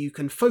then you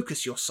can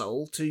focus your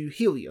soul to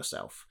heal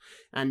yourself.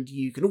 And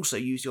you can also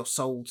use your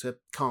soul to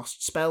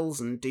cast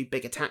spells and do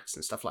big attacks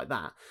and stuff like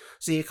that.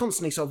 So you're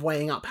constantly sort of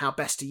weighing up how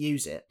best to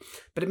use it.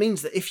 But it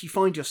means that if you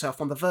find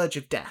yourself on the verge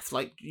of death,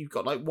 like you've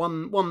got like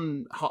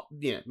one heart,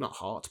 not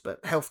heart,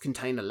 but health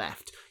container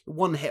left,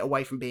 one hit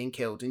away from being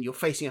killed, and you're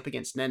facing up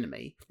against an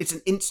enemy, it's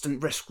an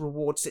instant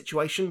risk-reward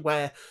situation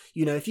where,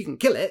 if you can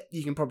kill it,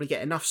 you can probably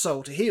get enough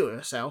soul to heal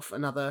yourself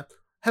another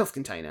health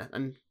container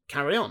and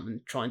carry on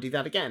and try and do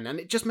that again. And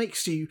it just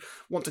makes you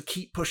want to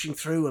keep pushing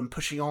through and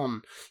pushing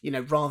on,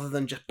 rather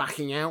than just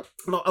backing out.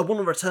 And I want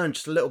to return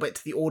just a little bit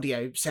to the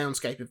audio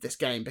soundscape of this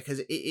game, because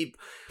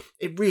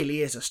it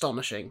really is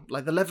astonishing.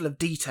 Like the level of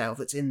detail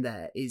that's in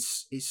there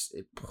is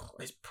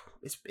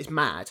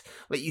mad.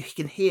 Like you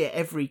can hear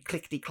every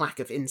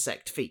clickety-clack of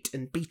insect feet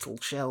and beetle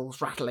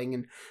shells rattling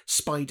and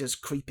spiders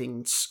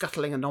creeping,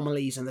 scuttling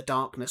anomalies in the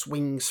darkness,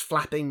 wings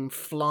flapping,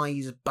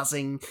 flies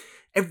buzzing.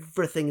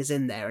 Everything is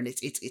in there, and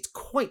it's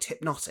quite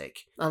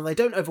hypnotic. And they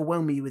don't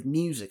overwhelm you with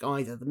music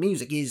either. The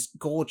music is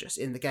gorgeous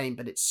in the game,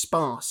 but it's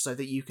sparse so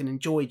that you can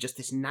enjoy just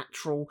this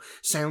natural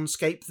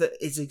soundscape that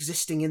is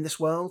existing in this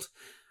world.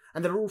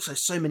 And there are also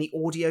so many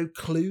audio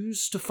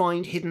clues to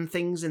find hidden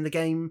things in the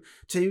game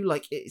too.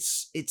 Like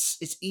it's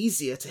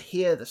easier to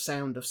hear the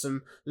sound of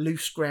some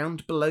loose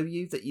ground below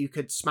you that you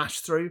could smash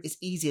through. It's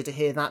easier to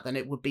hear that than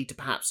it would be to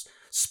perhaps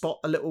spot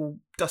a little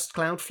dust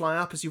cloud fly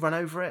up as you run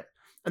over it.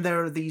 And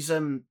there are these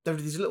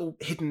little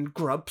hidden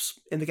grubs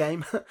in the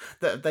game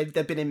that they've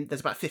been in.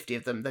 There's about 50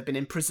 of them. They've been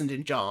imprisoned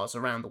in jars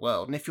around the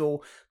world. And if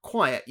you're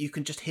quiet, you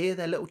can just hear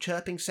their little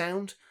chirping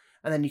sound,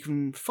 and then you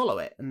can follow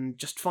it and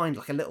just find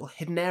like a little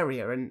hidden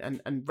area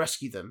and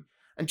rescue them.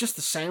 And just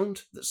the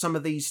sound that some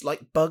of these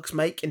like bugs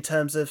make in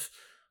terms of,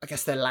 I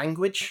guess, their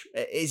language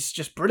is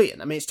just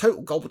brilliant. I mean, it's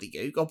total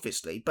gobbledygook,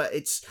 obviously, but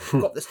it's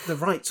got the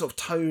right sort of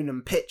tone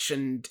and pitch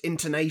and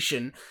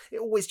intonation. It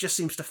always just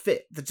seems to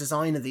fit the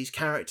design of these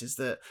characters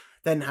that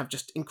then have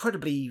just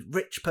incredibly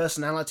rich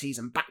personalities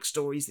and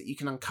backstories that you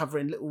can uncover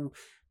in little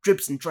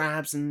dribs and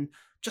drabs, and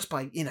just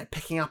by,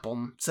 picking up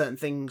on certain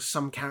things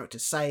some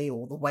characters say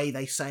or the way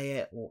they say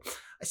it, or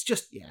it's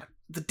just,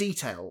 the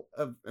detail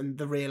of and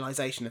the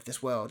realization of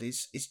this world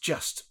is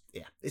just,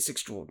 it's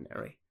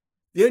extraordinary.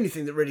 The only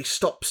thing that really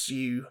stops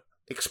you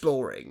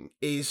exploring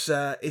is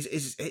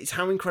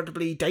how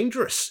incredibly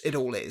dangerous it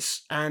all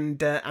is, and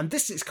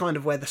this is kind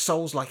of where the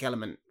Souls-like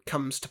element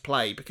comes to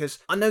play, because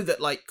I know that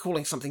like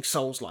calling something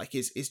Souls-like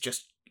is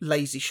just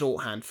lazy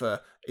shorthand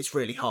for it's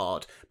really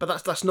hard.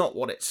 But that's not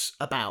what it's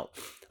about.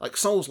 Like,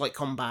 Souls-like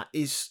combat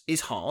is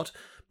hard,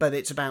 but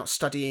it's about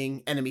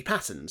studying enemy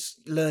patterns,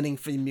 learning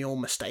from your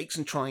mistakes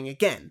and trying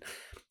again.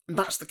 And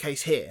that's the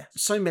case here.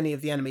 So many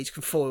of the enemies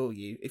can foil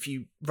you if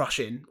you rush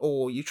in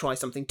or you try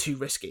something too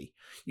risky.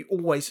 You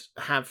always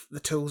have the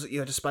tools at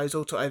your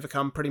disposal to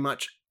overcome pretty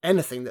much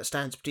anything that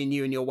stands between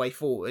you and your way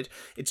forward.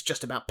 It's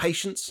just about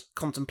patience,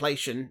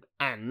 contemplation,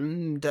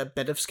 and a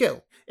bit of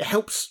skill. It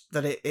helps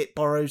that it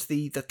borrows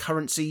the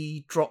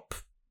currency drop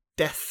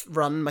death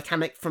run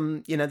mechanic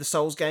from, the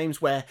Souls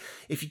games, where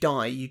if you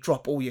die, you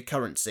drop all your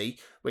currency,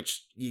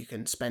 which you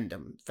can spend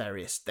on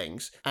various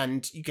things,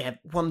 and you get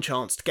one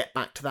chance to get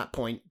back to that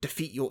point,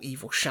 defeat your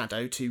evil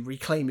shadow to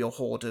reclaim your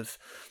hoard of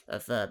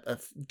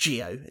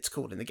Geo, it's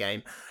called in the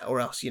game, or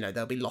else,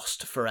 they'll be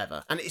lost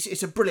forever. And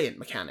it's a brilliant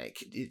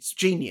mechanic. It's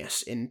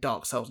genius in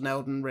Dark Souls and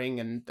Elden Ring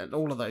and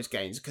all of those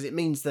games, because it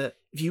means that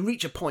if you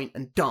reach a point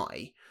and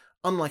die,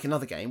 unlike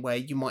another game where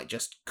you might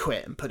just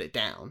quit and put it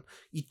down,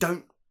 you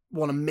don't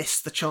want to miss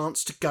the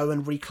chance to go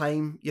and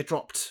reclaim your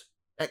dropped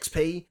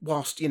XP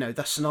whilst,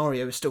 the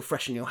scenario is still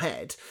fresh in your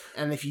head.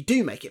 And if you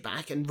do make it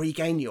back and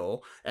regain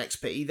your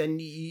XP, then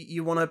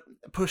you want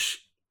to push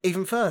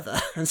even further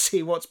and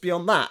see what's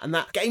beyond that. And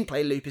that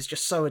gameplay loop is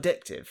just so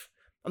addictive.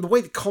 And the way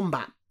the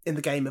combat in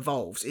the game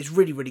evolves is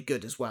really, really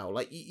good as well.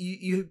 Like,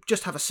 you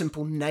just have a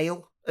simple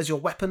nail as your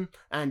weapon,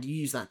 and you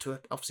use that to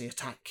obviously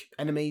attack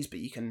enemies, but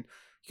you can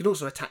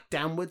also attack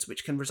downwards,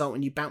 which can result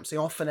in you bouncing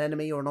off an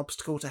enemy or an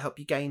obstacle to help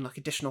you gain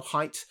additional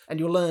height. And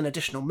you'll learn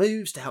additional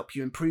moves to help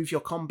you improve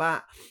your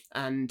combat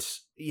and,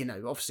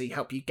 obviously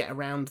help you get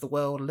around the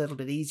world a little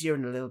bit easier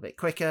and a little bit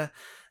quicker.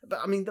 But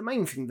I mean, the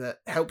main thing that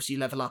helps you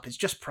level up is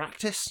just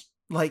practice.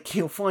 Like,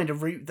 you'll find a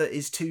route that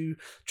is too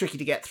tricky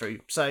to get through,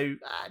 so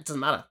it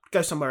doesn't matter.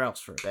 Go somewhere else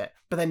for a bit.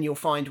 But then you'll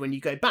find when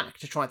you go back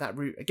to try that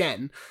route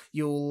again,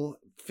 you'll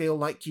feel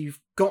like you've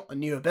got a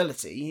new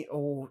ability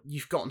or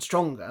you've gotten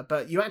stronger,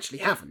 but you actually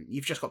haven't.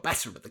 You've just got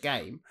better at the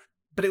game.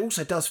 But it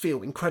also does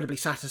feel incredibly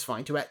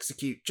satisfying to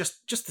execute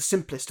just the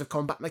simplest of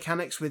combat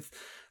mechanics with,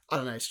 I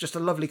don't know, it's just a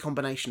lovely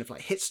combination of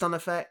hit stun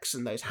effects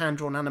and those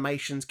hand-drawn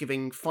animations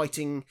giving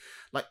fighting,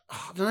 like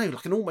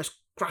an almost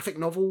graphic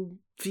novel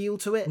feel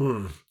to it.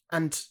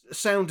 And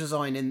sound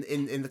design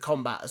in the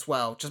combat as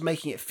well, just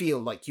making it feel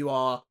like you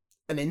are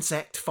an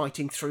insect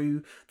fighting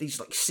through these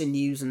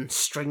sinews and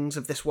strings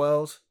of this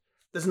world.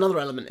 There's another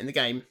element in the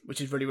game which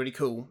is really, really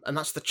cool, and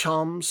that's the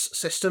charms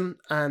system,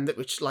 and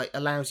which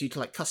allows you to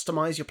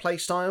customize your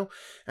playstyle.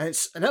 And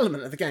it's an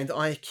element of the game that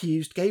I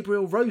accused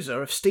Gabriel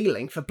Rosa of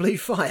stealing for Blue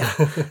Fire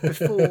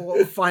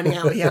before finding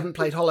out he hadn't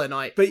played Hollow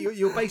Knight. But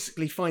you'll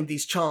basically find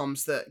these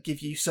charms that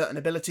give you certain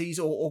abilities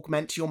or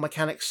augment your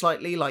mechanics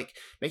slightly, like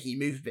making you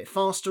move a bit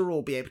faster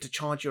or be able to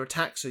charge your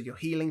attack so you're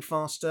healing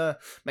faster,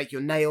 make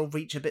your nail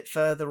reach a bit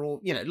further, or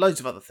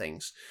loads of other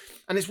things.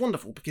 And it's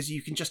wonderful because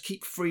you can just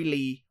keep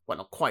freely, well,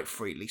 not quite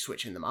freely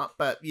switching them up,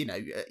 but you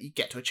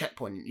get to a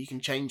checkpoint and you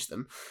can change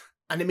them.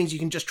 And it means you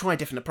can just try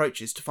different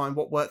approaches to find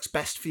what works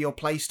best for your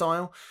play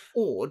style,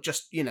 or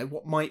just,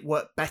 what might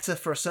work better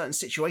for a certain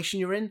situation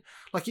you're in.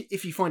 Like,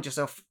 if you find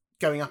yourself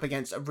going up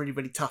against a really,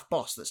 really tough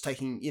boss that's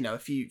taking, a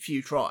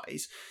few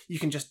tries, you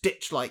can just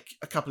ditch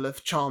a couple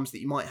of charms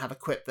that you might have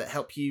equipped that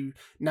help you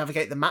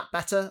navigate the map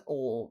better,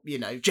 or,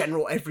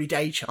 general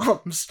everyday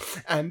charms,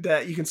 and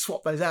you can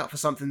swap those out for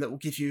something that will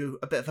give you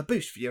a bit of a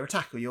boost for your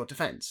attack or your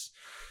defense.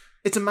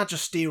 It's a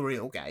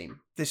magisterial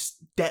game. This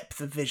depth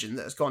of vision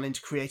that has gone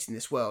into creating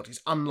this world is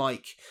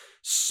unlike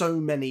so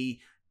many.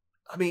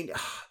 I mean,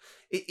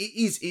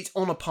 it's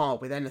on a par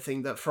with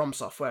anything that From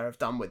Software have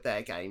done with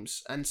their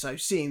games, and so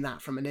seeing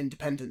that from an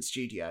independent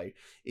studio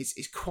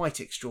is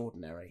quite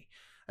extraordinary.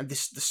 And the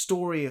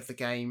story of the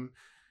game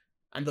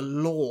and the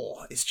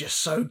lore is just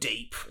so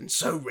deep and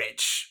so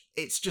rich.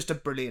 It's just a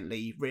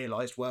brilliantly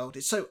realised world.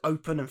 It's so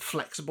open and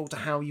flexible to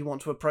how you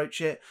want to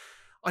approach it.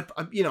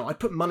 I'd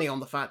put money on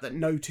the fact that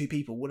no two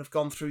people would have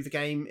gone through the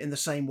game in the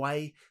same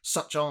way.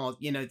 Such are,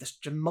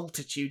 the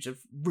multitudes of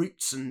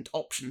routes and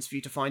options for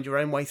you to find your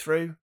own way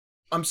through.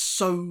 I'm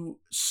so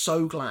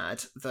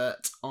glad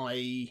that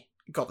I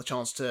got the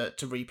chance to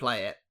replay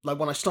it. Like,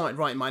 when I started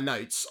writing my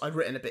notes, I'd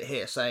written a bit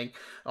here saying,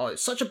 oh,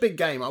 it's such a big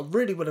game, I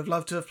really would have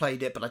loved to have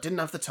played it, but I didn't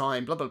have the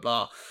time, blah, blah,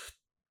 blah.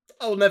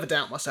 I'll never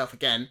doubt myself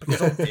again,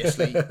 because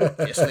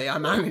obviously I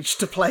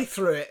managed to play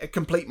through it and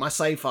complete my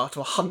save file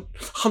to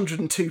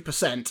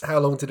 102%. How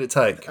long did it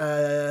take?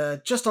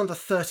 Just under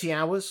 30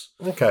 hours.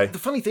 Okay. The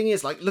funny thing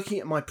is, looking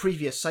at my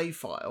previous save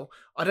file,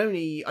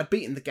 I'd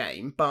beaten the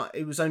game, but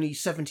it was only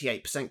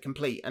 78%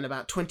 complete and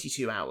about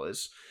 22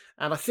 hours.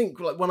 And I think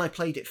when I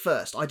played it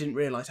first, I didn't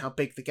realise how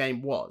big the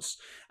game was.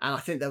 And I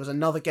think there was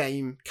another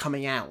game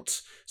coming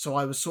out, so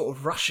I was sort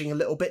of rushing a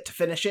little bit to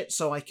finish it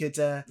so I could,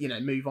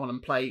 move on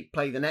and play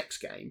the next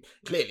game.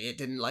 Clearly, it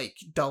didn't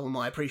dull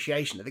my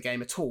appreciation of the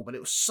game at all, but it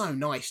was so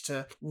nice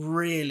to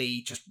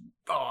really just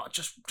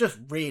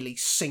really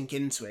sink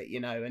into it,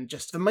 and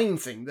just the main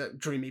thing that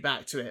drew me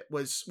back to it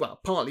was, well,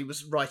 partly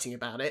was writing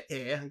about it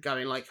here and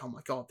going oh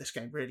my God, this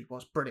game really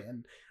was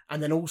brilliant.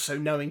 And then also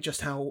knowing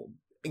just how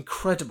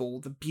incredible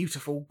the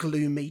beautiful,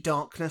 gloomy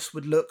darkness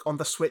would look on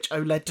the Switch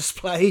OLED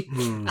display.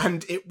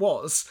 And it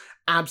was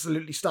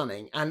absolutely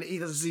stunning. And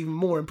it was even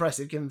more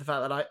impressive given the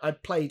fact that I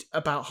played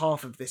about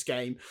half of this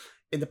game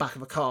in the back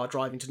of a car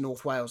driving to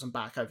North Wales and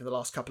back over the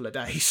last couple of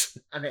days.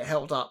 And it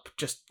held up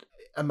just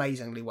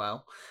amazingly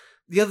well.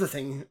 The other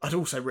thing I'd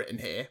also written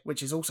here,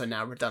 which is also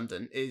now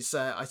redundant, is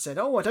I said,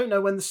 I don't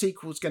know when the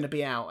sequel's going to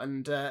be out.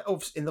 And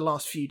in the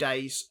last few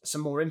days,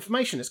 some more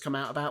information has come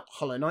out about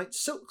Hollow Knight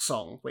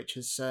Silksong, which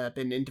has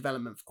been in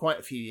development for quite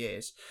a few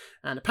years.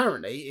 And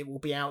apparently it will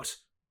be out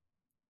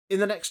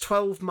in the next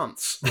 12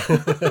 months.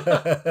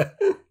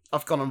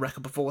 I've gone on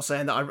record before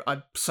saying that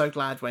I'm so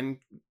glad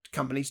when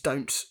companies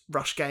don't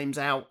rush games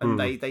out and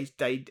they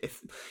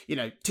if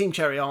Team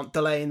Cherry aren't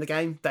delaying the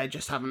game, they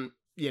just haven't.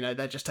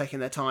 They're just taking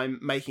their time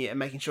making it and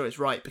making sure it's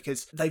right,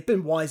 because they've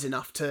been wise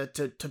enough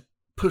to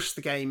push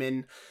the game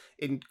in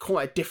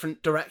quite a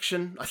different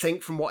direction, I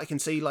think, from what I can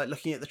see, like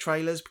looking at the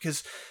trailers,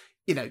 because,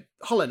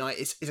 Hollow Knight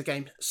is a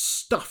game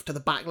stuffed to the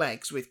back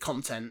legs with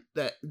content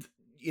that,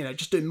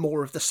 just doing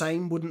more of the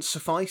same wouldn't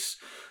suffice.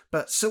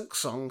 But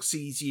Silksong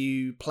sees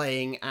you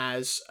playing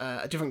as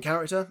a different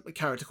character, a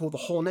character called the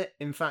Hornet,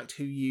 in fact,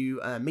 who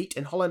you meet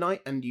in Hollow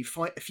Knight and you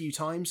fight a few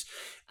times.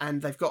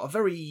 And they've got a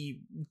very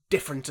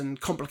different and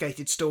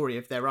complicated story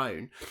of their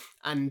own.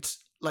 And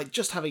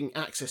just having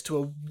access to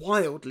a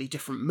wildly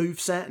different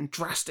moveset and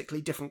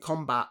drastically different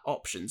combat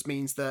options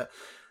means that,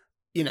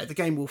 the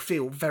game will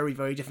feel very,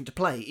 very different to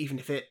play, even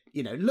if it,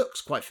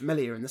 looks quite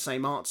familiar in the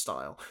same art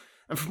style.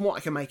 And from what I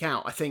can make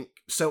out, I think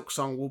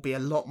Silksong will be a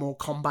lot more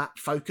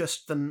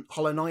combat-focused than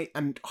Hollow Knight,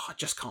 and I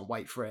just can't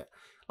wait for it.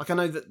 I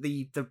know that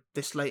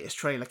this latest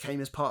trailer came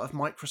as part of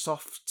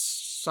Microsoft's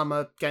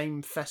Summer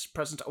Game Fest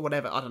present, or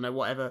whatever, I don't know,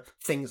 whatever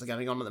things are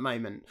going on at the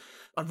moment.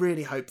 I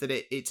really hope that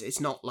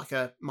it's not like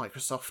a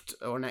Microsoft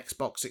or an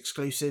Xbox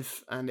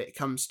exclusive, and it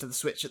comes to the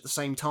Switch at the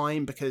same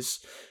time,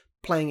 because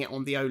playing it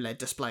on the OLED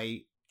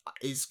display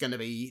is going to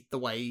be the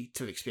way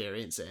to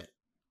experience it.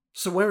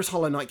 So where is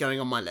Hollow Knight going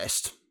on my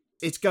list?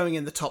 It's going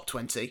in the top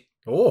 20.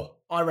 Oh.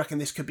 I reckon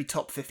this could be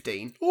top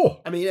 15.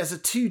 Oh. I mean, as a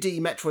 2D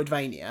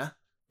Metroidvania,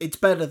 it's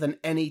better than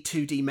any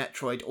 2D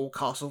Metroid or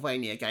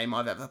Castlevania game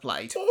I've ever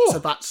played. Oh. So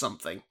that's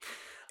something.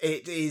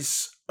 It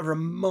is a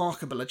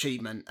remarkable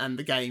achievement, and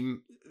the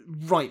game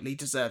rightly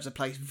deserves a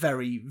place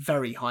very,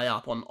 very high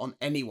up on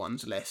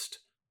anyone's list.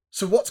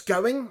 So what's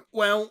going?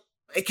 Well,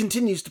 it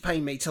continues to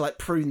pain me to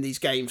prune these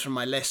games from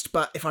my list,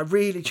 but if I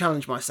really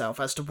challenge myself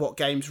as to what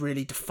games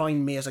really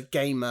define me as a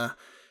gamer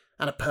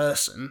and a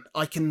person,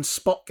 I can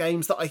spot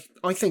games that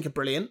I think are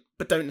brilliant,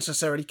 but don't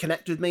necessarily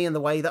connect with me in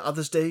the way that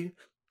others do.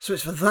 So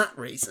it's for that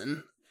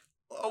reason...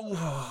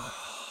 Oh,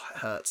 it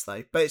hurts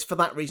though. But it's for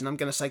that reason I'm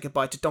going to say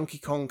goodbye to Donkey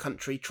Kong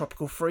Country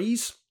Tropical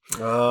Freeze,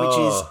 which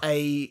is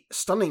a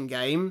stunning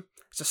game.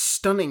 It's a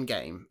stunning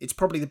game. It's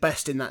probably the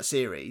best in that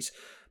series,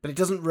 but it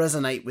doesn't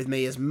resonate with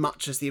me as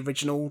much as the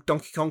original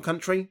Donkey Kong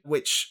Country,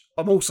 which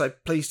I'm also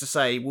pleased to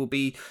say will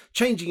be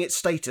changing its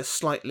status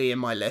slightly in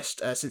my list,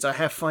 since I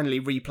have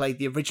finally replayed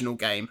the original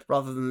game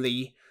rather than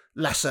the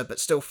lesser but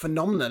still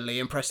phenomenally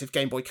impressive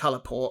Game Boy Color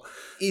port.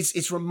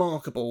 It's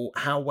remarkable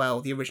how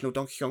well the original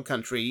Donkey Kong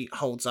Country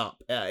holds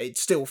up. It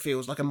still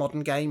feels like a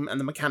modern game, and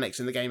the mechanics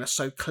in the game are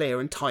so clear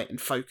and tight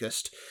and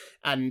focused.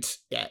 And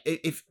yeah,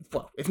 if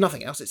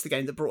nothing else, it's the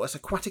game that brought us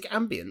aquatic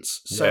ambience.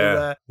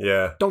 So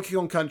yeah. Donkey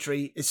Kong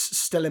Country is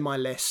still in my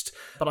list,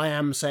 but I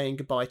am saying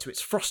goodbye to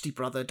its frosty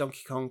brother,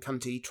 Donkey Kong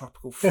Country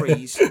Tropical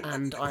Freeze,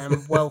 and I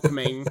am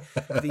welcoming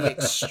the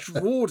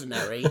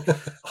extraordinary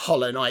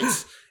Hollow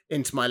Knight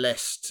into my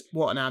list.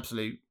 What an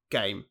absolute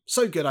game.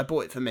 So good I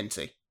bought it for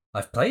Minty.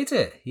 I've played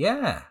it,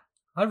 yeah.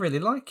 I really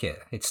like it.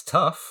 It's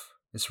tough.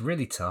 It's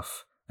really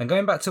tough. And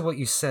going back to what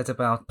you said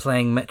about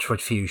playing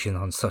Metroid Fusion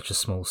on such a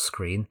small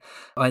screen,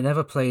 I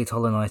never played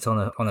Hollow Knight on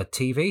a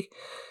TV,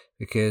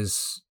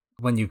 because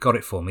when you got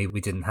it for me,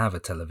 we didn't have a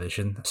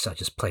television, so I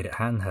just played it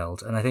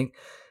handheld. And I think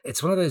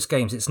it's one of those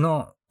games, it's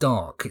not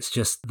dark, it's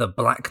just the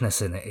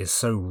blackness in it is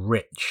so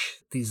rich.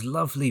 These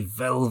lovely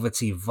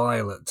velvety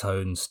violet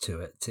tones to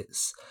it.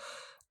 It's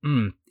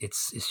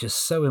just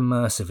so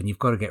immersive, and you've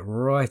got to get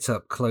right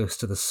up close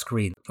to the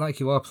screen, like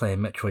you are playing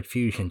Metroid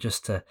Fusion,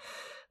 just to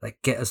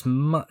get as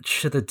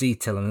much of the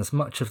detail and as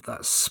much of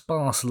that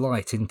sparse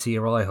light into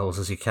your eye holes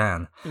as you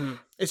can.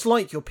 It's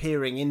like you're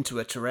peering into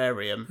a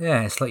terrarium.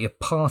 Yeah, it's like you're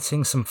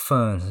parting some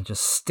ferns and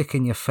just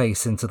sticking your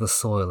face into the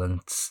soil and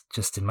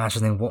just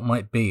imagining what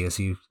might be as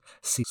you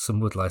see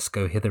some woodlice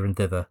go hither and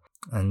thither.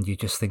 And you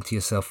just think to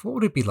yourself, what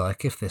would it be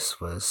like if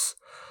this was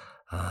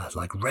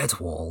like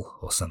Redwall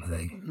or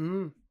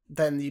something?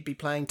 Then you'd be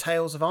playing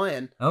Tales of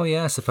Iron. Oh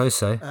yeah, I suppose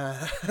so.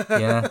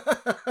 Yeah.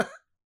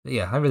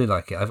 Yeah, I really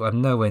like it.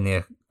 I'm nowhere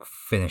near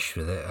finished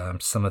with it.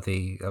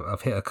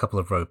 I've hit a couple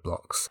of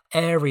roadblocks.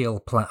 Aerial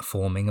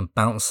platforming and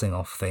bouncing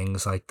off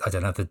things. I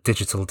don't have the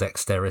digital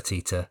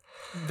dexterity to.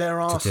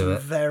 There are do some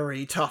it.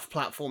 very tough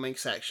platforming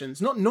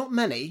sections. Not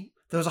many,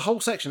 There was a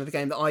whole section of the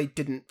game that I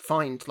didn't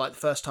find like the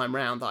first time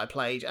round that I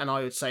played, and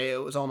I would say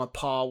it was on a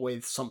par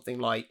with something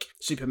like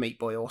Super Meat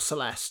Boy or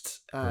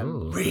Celeste.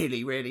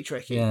 Really, really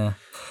tricky. Yeah.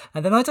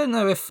 And then I don't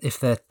know if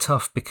they're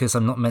tough because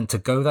I'm not meant to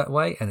go that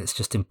way and it's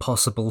just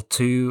impossible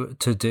to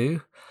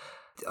do.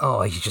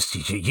 Oh, you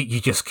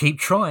just keep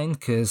trying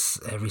because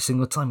every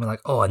single time you're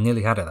like, oh, I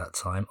nearly had it that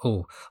time.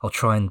 Oh, I'll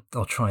try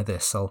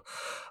this. I'll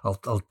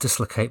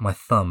dislocate my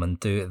thumb and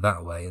do it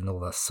that way and all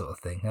that sort of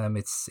thing.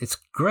 It's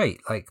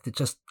great. Like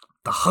just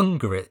the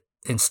hunger it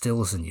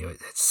instills in you.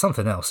 It's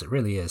something else. It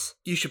really is.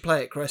 You should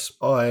play it, Chris.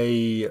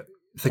 I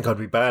think I'd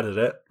be bad at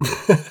it.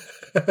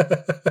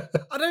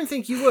 I don't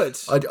think you would.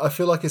 I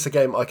feel like it's a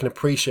game I can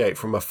appreciate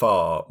from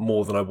afar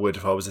more than I would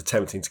if I was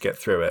attempting to get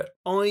through it.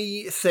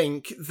 I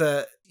think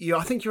that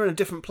I think you're in a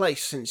different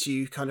place since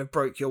you kind of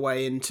broke your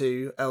way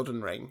into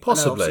Elden Ring.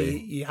 Possibly.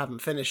 You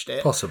haven't finished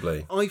it.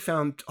 Possibly. I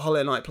found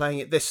Hollow Knight playing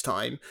it this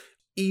time.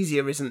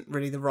 Easier isn't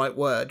really the right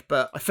word,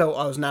 but I felt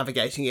I was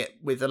navigating it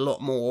with a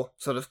lot more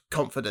sort of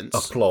confidence.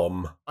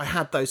 Aplomb. I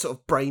had those sort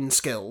of brain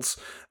skills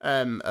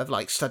of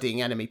like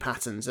studying enemy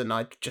patterns, and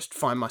I'd just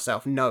find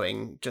myself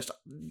knowing, just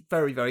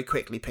very, very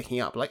quickly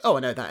picking up, like, oh, I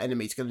know that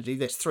enemy's going to do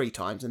this 3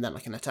 times, and then I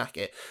can attack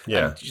it.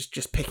 Yeah. And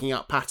just picking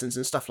up patterns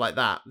and stuff like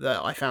that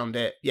I found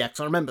it, because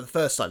I remember the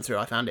first time through,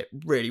 I found it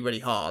really, really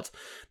hard.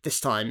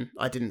 This time,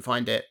 I didn't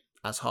find it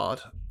as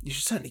hard. You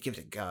should certainly give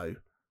it a go.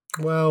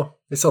 Well,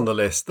 it's on the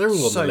list. They're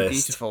all on the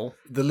list. So beautiful.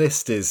 The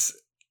list is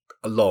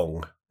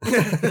long.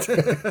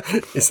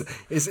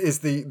 is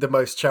the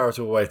most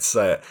charitable way to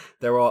say it.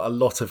 There are a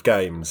lot of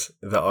games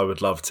that I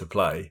would love to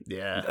play.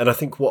 Yeah. And I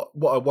think what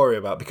I worry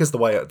about, because the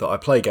way that I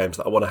play games,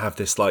 that I want to have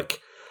this like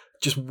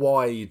just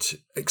wide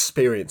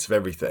experience of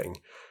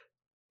everything.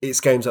 It's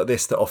games like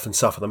this that often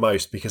suffer the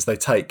most because they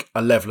take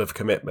a level of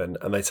commitment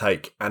and they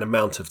take an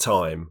amount of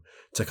time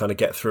to kind of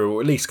get through, or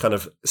at least kind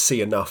of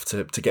see enough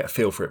to get a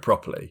feel for it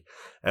properly.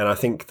 And I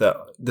think that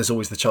there's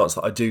always the chance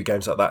that I do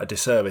games like that a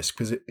disservice,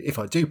 because if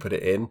I do put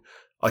it in,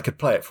 I could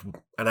play it for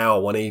an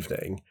hour one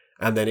evening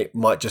and then it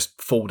might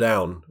just fall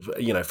down,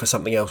 for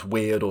something else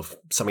weird or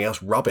something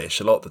else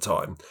rubbish a lot of the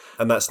time.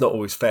 And that's not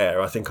always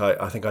fair. I think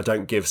I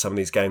don't give some of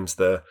these games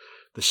the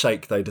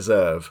shake they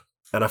deserve.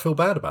 And I feel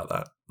bad about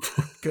that.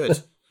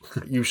 Good.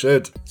 You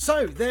should.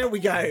 So, there we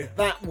go.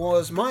 That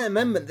was my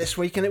amendment this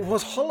week, and it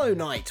was Hollow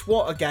Knight.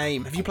 What a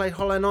game. Have you played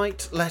Hollow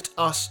Knight? Let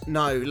us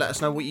know. Let us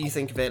know what you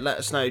think of it. Let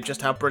us know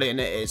just how brilliant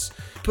it is.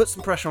 Put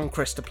some pressure on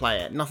Chris to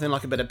play it. Nothing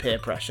like a bit of peer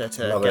pressure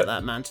to get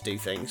that man to do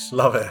things.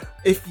 Love it.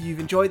 If you've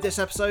enjoyed this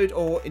episode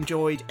or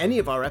enjoyed any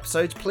of our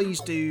episodes,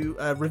 please do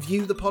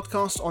review the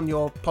podcast on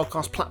your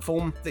podcast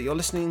platform that you're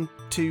listening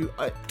to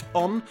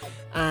on,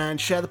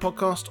 and share the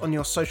podcast on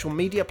your social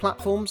media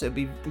platforms. It'd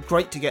be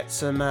great to get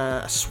some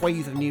a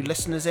swathe of new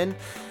listeners in.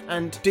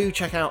 And do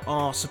check out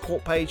our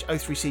support page,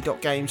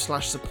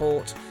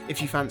 o3c.games/support,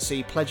 if you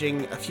fancy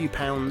pledging a few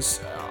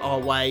pounds our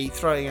way,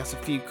 throwing us a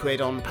few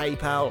quid on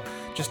PayPal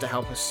just to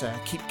help us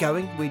keep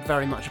going. We'd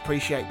very much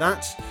appreciate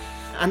that.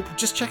 And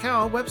just check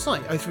out our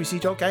website,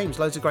 o3c.games.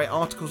 Loads of great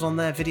articles on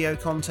there, video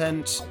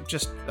content,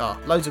 just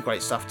loads of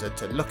great stuff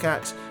to look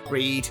at,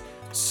 read,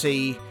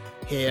 see,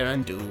 hear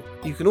and do.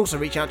 You can also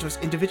reach out to us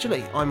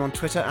individually. I'm on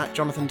Twitter at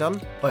Jonathan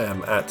Dunn. I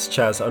am at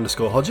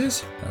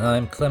Chaz_Hodges. And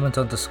I'm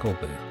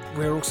Clement_Boo.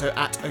 We're also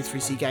at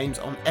O3C Games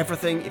on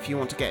everything. If you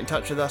want to get in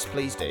touch with us,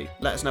 please do.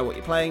 Let us know what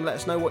you're playing. Let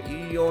us know what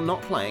you're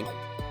not playing.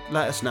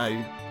 Let us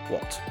know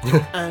what.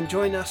 And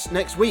join us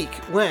next week,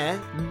 where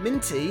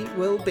Minty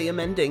will be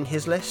amending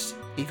his list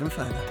even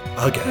further.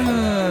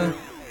 Okay.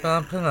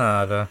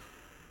 Pampanada.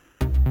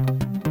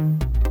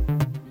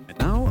 And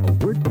now a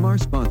word from our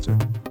sponsor.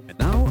 And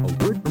now a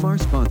word from our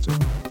sponsor.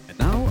 And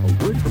now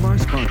a word from our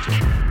sponsor.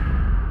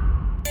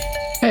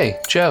 Hey,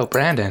 Joe,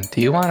 Brandon,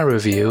 do you want to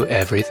review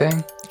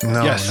everything?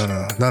 No, Yes.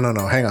 no.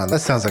 Hang on. That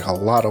sounds like a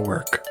lot of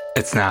work.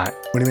 It's not.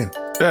 What do you mean?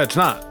 Yeah, it's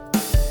not.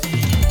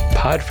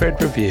 Podfred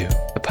Review,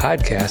 the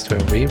podcast where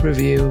we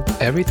review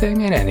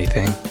everything and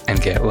anything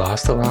and get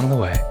lost along the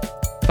way.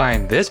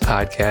 Find this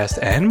podcast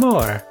and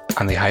more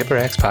on the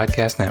HyperX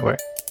Podcast Network.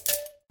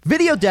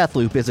 Video Death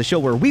Loop is a show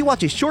where we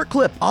watch a short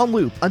clip on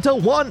loop until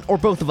one or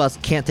both of us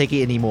can't take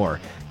it anymore.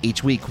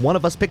 Each week, one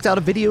of us picks out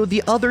a video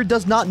the other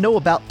does not know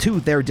about, to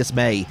their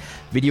dismay.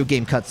 Video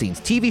game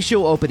cutscenes, TV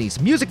show openings,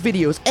 music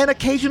videos, and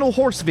occasional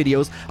horse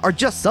videos are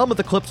just some of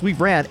the clips we've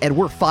ran, and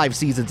we're 5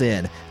 seasons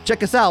in.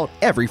 Check us out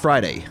every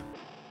Friday.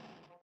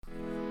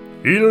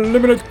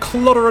 Eliminate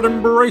clutter and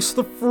embrace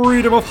the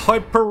freedom of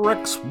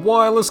HyperX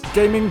wireless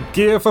gaming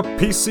gear for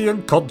PC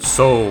and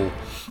console.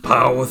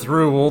 Power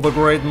through all the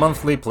great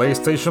monthly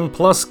PlayStation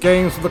Plus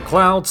games with the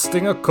Cloud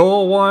Stinger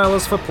Core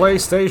Wireless for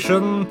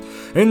PlayStation.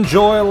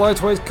 Enjoy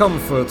lightweight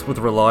comfort with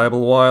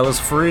reliable wireless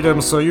freedom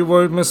so you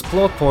won't miss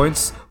plot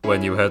points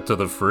when you head to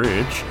the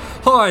fridge.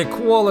 High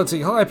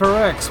quality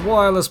HyperX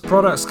wireless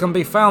products can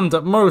be found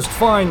at most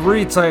fine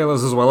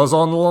retailers as well as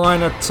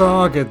online at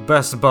Target,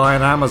 Best Buy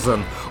and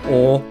Amazon.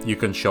 Or you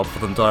can shop for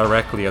them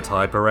directly at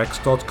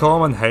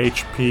hyperx.com and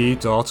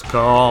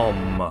hp.com.